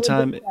the mist of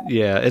time,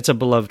 yeah, it's a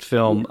beloved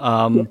film.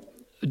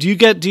 Do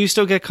you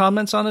still get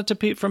comments on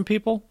it from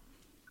people?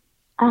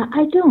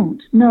 I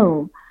don't.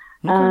 No.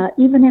 Okay.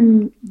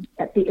 Even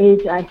at the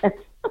age I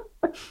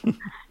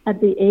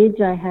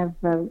have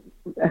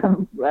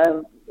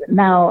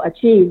now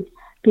achieved,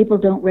 people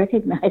don't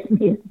recognize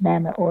me as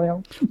Nana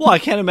Oil. Well, I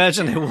can't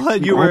imagine they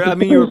would. You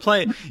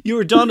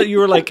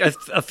were like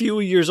a few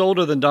years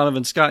older than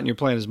Donovan Scott, and you're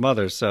playing his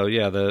mother. So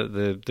yeah,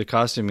 the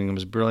costuming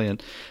was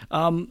brilliant.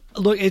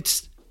 Look,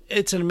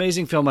 it's an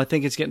amazing film. I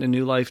think it's getting a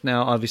new life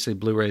now. Obviously,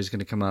 Blu-ray is going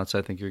to come out, so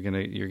I think you're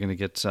gonna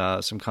get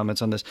some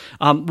comments on this.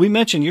 We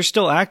mentioned you're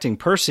still acting.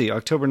 Percy,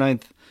 October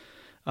 9th.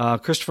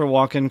 Christopher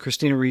Walken,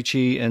 Christina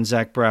Ricci, and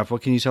Zach Braff.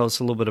 What can you tell us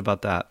a little bit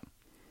about that?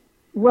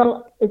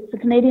 Well, it's a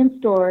Canadian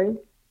story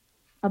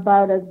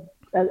about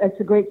it's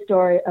a great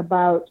story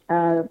about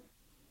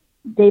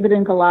David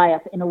and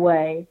Goliath, in a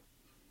way,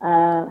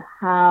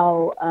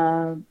 how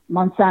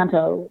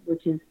Monsanto,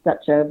 which is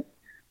such a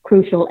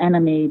crucial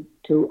enemy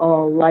to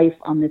all life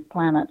on this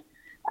planet,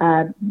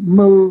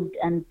 moved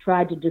and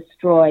tried to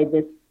destroy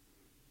this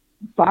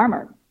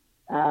farmer,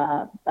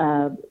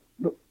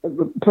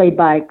 played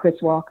by Chris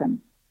Walken,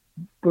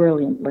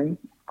 brilliantly,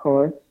 of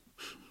course.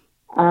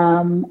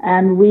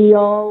 And we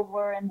all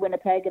were in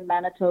Winnipeg and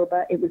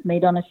Manitoba. It was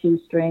made on a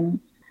shoestring.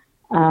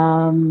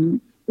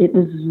 It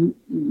was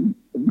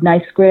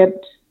nice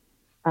script,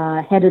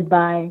 headed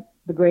by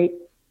the great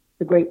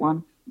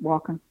one,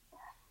 Walken.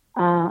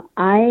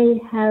 I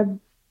have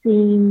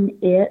seen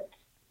it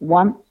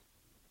once,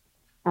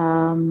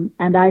 and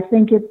I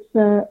think it's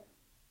a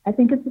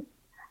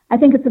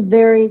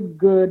very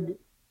good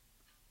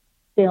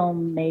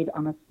film made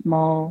on a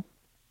small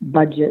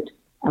budget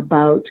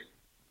about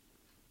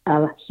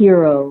a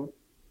hero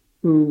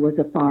who was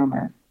a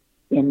farmer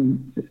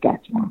in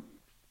Saskatchewan.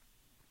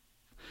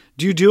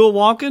 Do you do a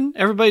Walken?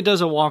 Everybody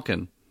does a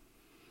Walken.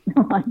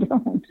 No, I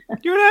don't.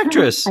 You're an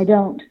actress. I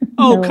don't.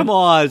 Oh, no. Come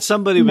on.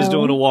 Somebody was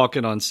doing a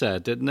Walken on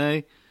set, didn't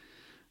they?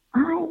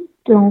 I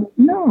don't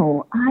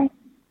know.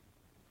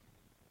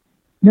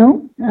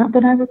 No, not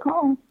that I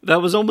recall.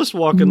 That was almost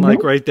Walken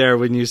like right there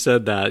when you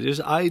said that.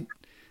 I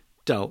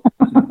don't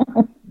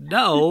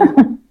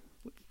know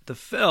the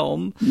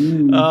film.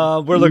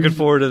 We're looking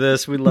forward to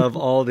this. We love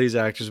all these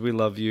actors. We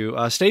love you.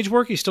 Stage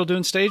work? You still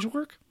doing stage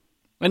work?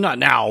 And not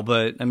now,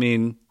 but I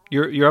mean,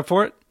 you're up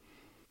for it?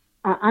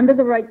 Under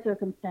the right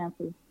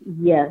circumstances,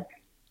 yes.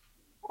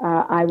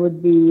 I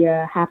would be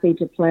happy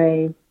to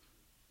play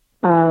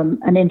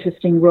an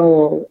interesting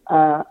role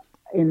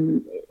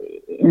in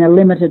a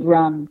limited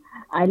run.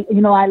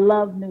 I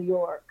love New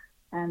York,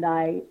 and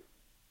I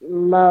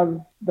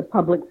love the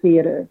public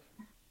theater,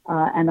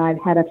 and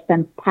I've had a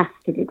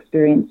fantastic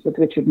experience with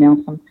Richard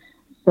Nelson.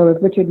 So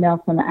if Richard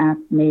Nelson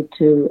asked me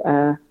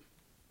to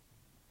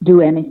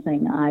do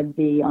anything, I'd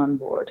be on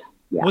board.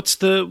 Yeah. What's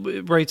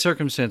the right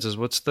circumstances?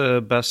 What's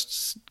the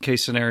best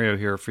case scenario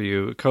here for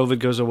you? COVID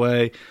goes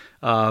away,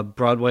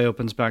 Broadway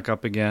opens back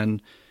up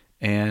again,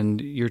 and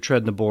you're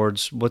treading the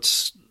boards.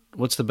 What's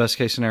the best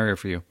case scenario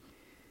for you?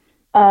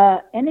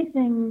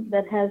 Anything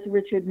that has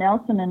Richard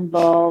Nelson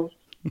involved,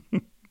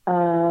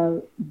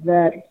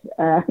 that's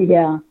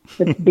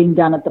being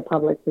done at the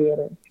Public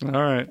Theater.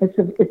 All right.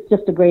 It's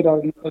just a great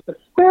organization.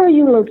 Where are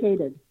you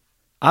located?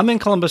 I'm in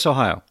Columbus,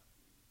 Ohio.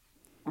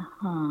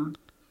 Uh-huh.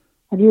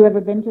 Have you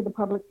ever been to the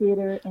Public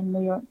Theater in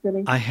New York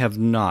City? I have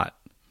not.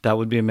 That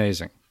would be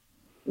amazing.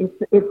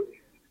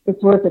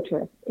 It's worth a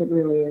trip. It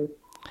really is.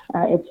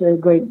 It's a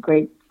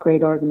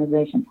great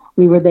organization.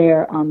 We were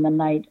there on the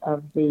night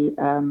of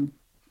the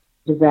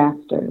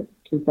disaster,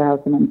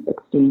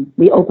 2016.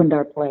 We opened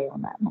our play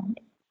on that night,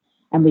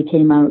 and we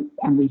came out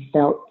and we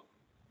felt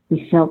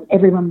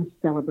everyone was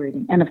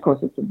celebrating. And of course,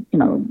 it's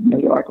New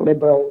York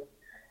liberals.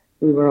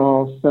 We were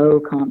all so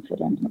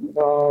confident. It was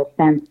all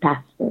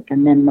fantastic,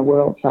 and then the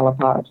world fell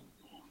apart.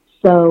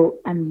 So,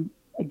 and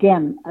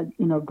again,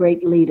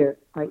 great leader.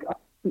 Like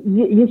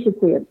you should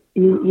see it.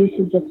 You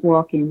should just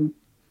walk in.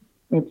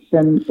 It's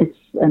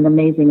an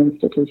amazing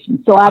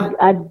institution. So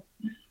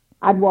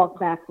I'd walk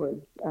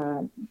backwards,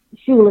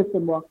 shoeless,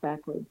 and walk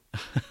backwards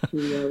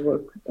to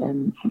work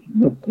and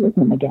with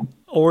him again.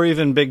 Or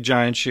even big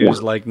giant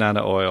shoes like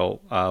Nana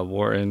Oil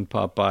wore in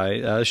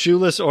Popeye.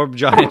 Shoeless or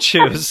giant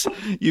shoes,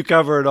 you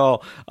cover it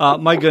all.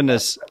 My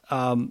goodness,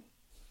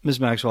 Ms.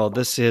 Maxwell,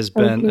 this has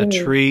been a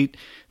treat.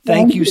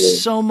 Thank you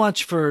so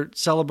much for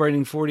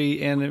celebrating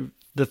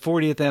the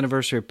 40th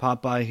anniversary of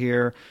Popeye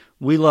here.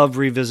 We love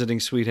revisiting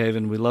Sweet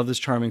Haven. We love this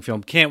charming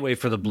film. Can't wait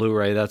for the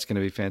Blu-ray. That's going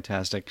to be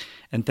fantastic.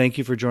 And thank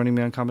you for joining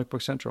me on Comic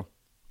Book Central.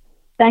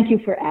 Thank you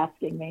for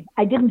asking me.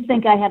 I didn't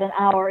think I had an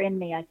hour in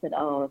me. I said,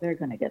 they're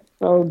going to get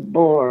so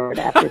bored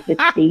after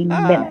 15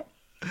 minutes.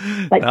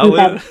 But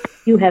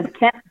you have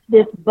kept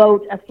this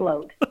boat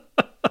afloat.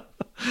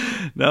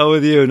 Not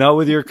with you. Not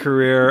with your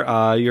career.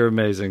 You're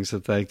amazing. So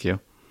thank you.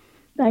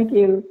 Thank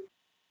you.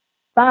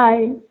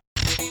 Bye.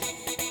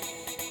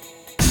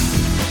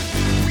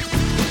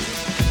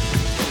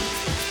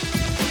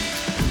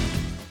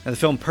 Now, the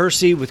film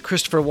Percy with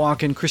Christopher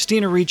Walken,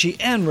 Christina Ricci,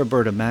 and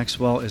Roberta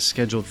Maxwell is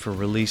scheduled for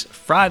release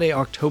Friday,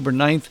 October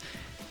 9th.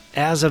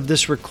 as of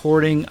this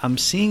recording, I'm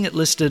seeing it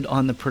listed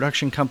on the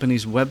production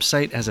company's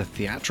website as a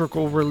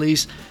theatrical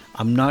release.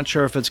 I'm not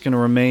sure if it's going to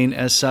remain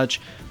as such,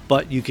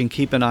 but you can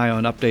keep an eye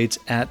on updates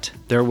at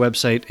their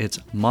website. It's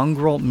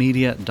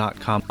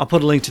mongrelmedia.com. I'll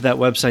put a link to that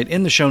website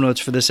in the show notes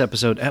for this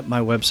episode at my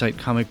website,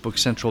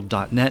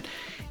 comicbookcentral.net.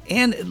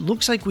 And it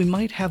looks like we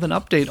might have an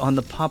update on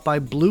the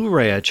Popeye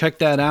Blu-ray. I checked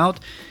that out,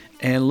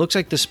 and it looks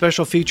like the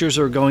special features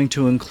are going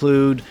to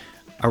include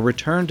a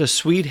return to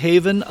Sweet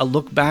Haven, a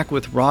look back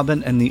with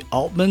Robin and the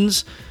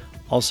Altmans,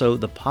 also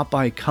the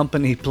Popeye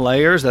Company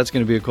Players. That's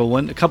going to be a cool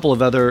one. A couple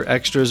of other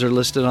extras are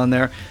listed on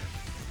there.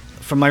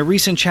 From my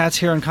recent chats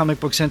here on Comic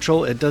Book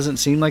Central, it doesn't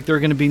seem like there are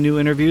going to be new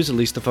interviews. At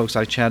least the folks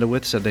I chatted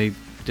with said they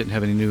didn't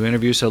have any new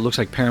interviews, so it looks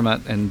like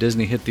Paramount and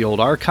Disney hit the old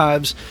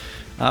archives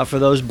for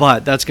those,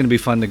 but that's going to be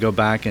fun to go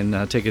back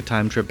and take a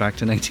time trip back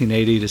to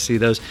 1980 to see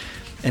those.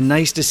 And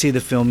nice to see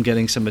the film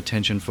getting some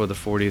attention for the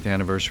 40th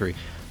anniversary.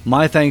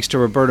 My thanks to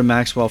Roberta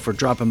Maxwell for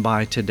dropping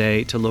by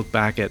today to look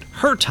back at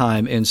her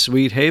time in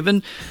Sweet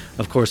Haven.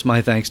 Of course,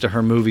 my thanks to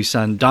her movie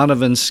son,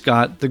 Donovan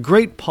Scott, the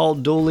great Paul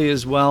Dooley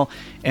as well,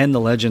 and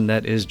the legend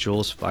that is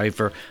Jules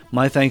Pfeiffer.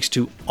 My thanks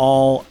to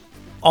all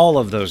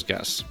of those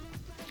guests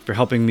for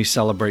helping me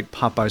celebrate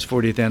Popeye's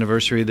 40th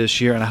anniversary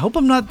this year. And I hope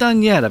I'm not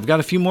done yet. I've got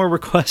a few more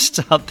requests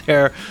out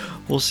there.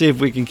 We'll see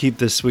if we can keep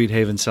this Sweet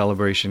Haven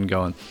celebration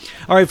going.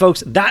 All right,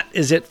 folks, that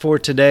is it for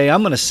today.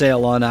 I'm going to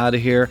sail on out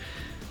of here.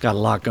 Got a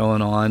lot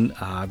going on.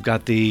 I've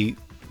got the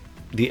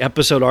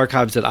episode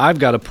archives that I've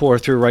got to pour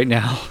through right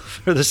now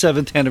for the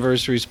 7th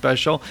anniversary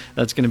special.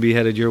 That's going to be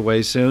headed your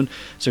way soon.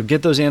 So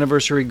get those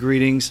anniversary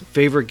greetings,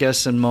 favorite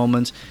guests and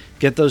moments.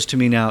 Get those to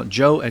me now,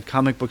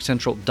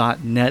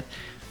 joe@comicbookcentral.net.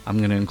 I'm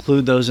going to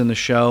include those in the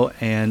show,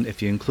 and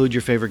if you include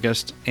your favorite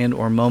guest and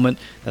or moment,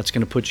 that's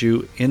going to put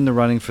you in the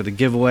running for the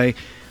giveaway.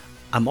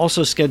 I'm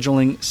also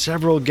scheduling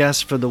several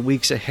guests for the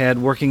weeks ahead,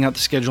 working out the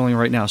scheduling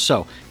right now.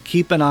 So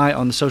keep an eye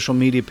on the social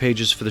media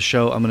pages for the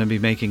show. I'm going to be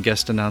making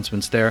guest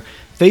announcements there.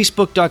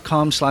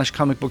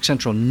 Facebook.com/Comic Book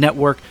Central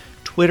Network.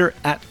 Twitter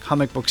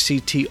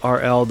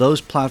 @ComicBookCTRL.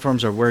 Those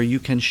platforms are where you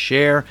can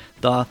share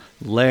the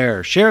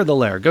lair. Share the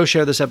lair. Go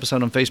share this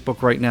episode on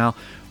Facebook right now.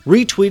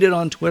 Retweet it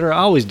on Twitter. I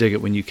always dig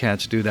it when you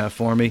cats do that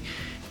for me.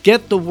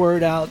 Get the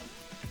word out.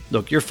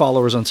 Look, your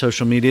followers on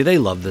social media, they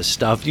love this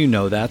stuff. You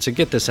know that, so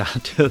get this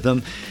out to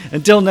them.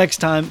 Until next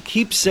time,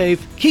 keep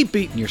safe, keep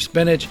eating your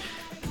spinach,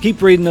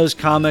 keep reading those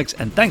comics,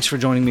 and thanks for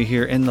joining me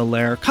here in the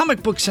lair.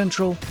 Comic Book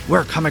Central,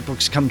 where comic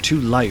books come to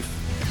life.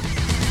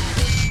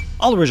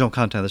 All original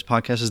content of this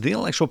podcast is the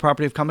intellectual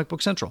property of Comic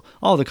Book Central.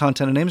 All the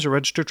content and names are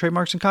registered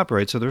trademarks and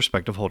copyrights of the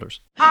respective holders.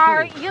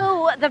 Are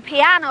you the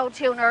piano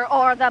tuner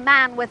or the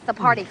man with the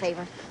party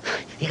favor?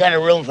 You got a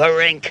room for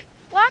Rink.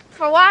 What?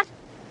 For what?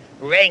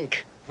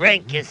 Rink.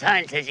 Rink, your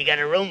sign says you got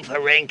a room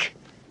for Rink.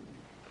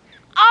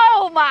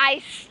 Oh,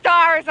 my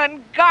stars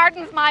and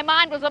gardens. My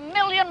mind was a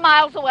million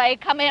miles away.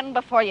 Come in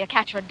before you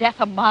catch your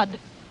death of mud.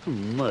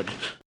 Mud.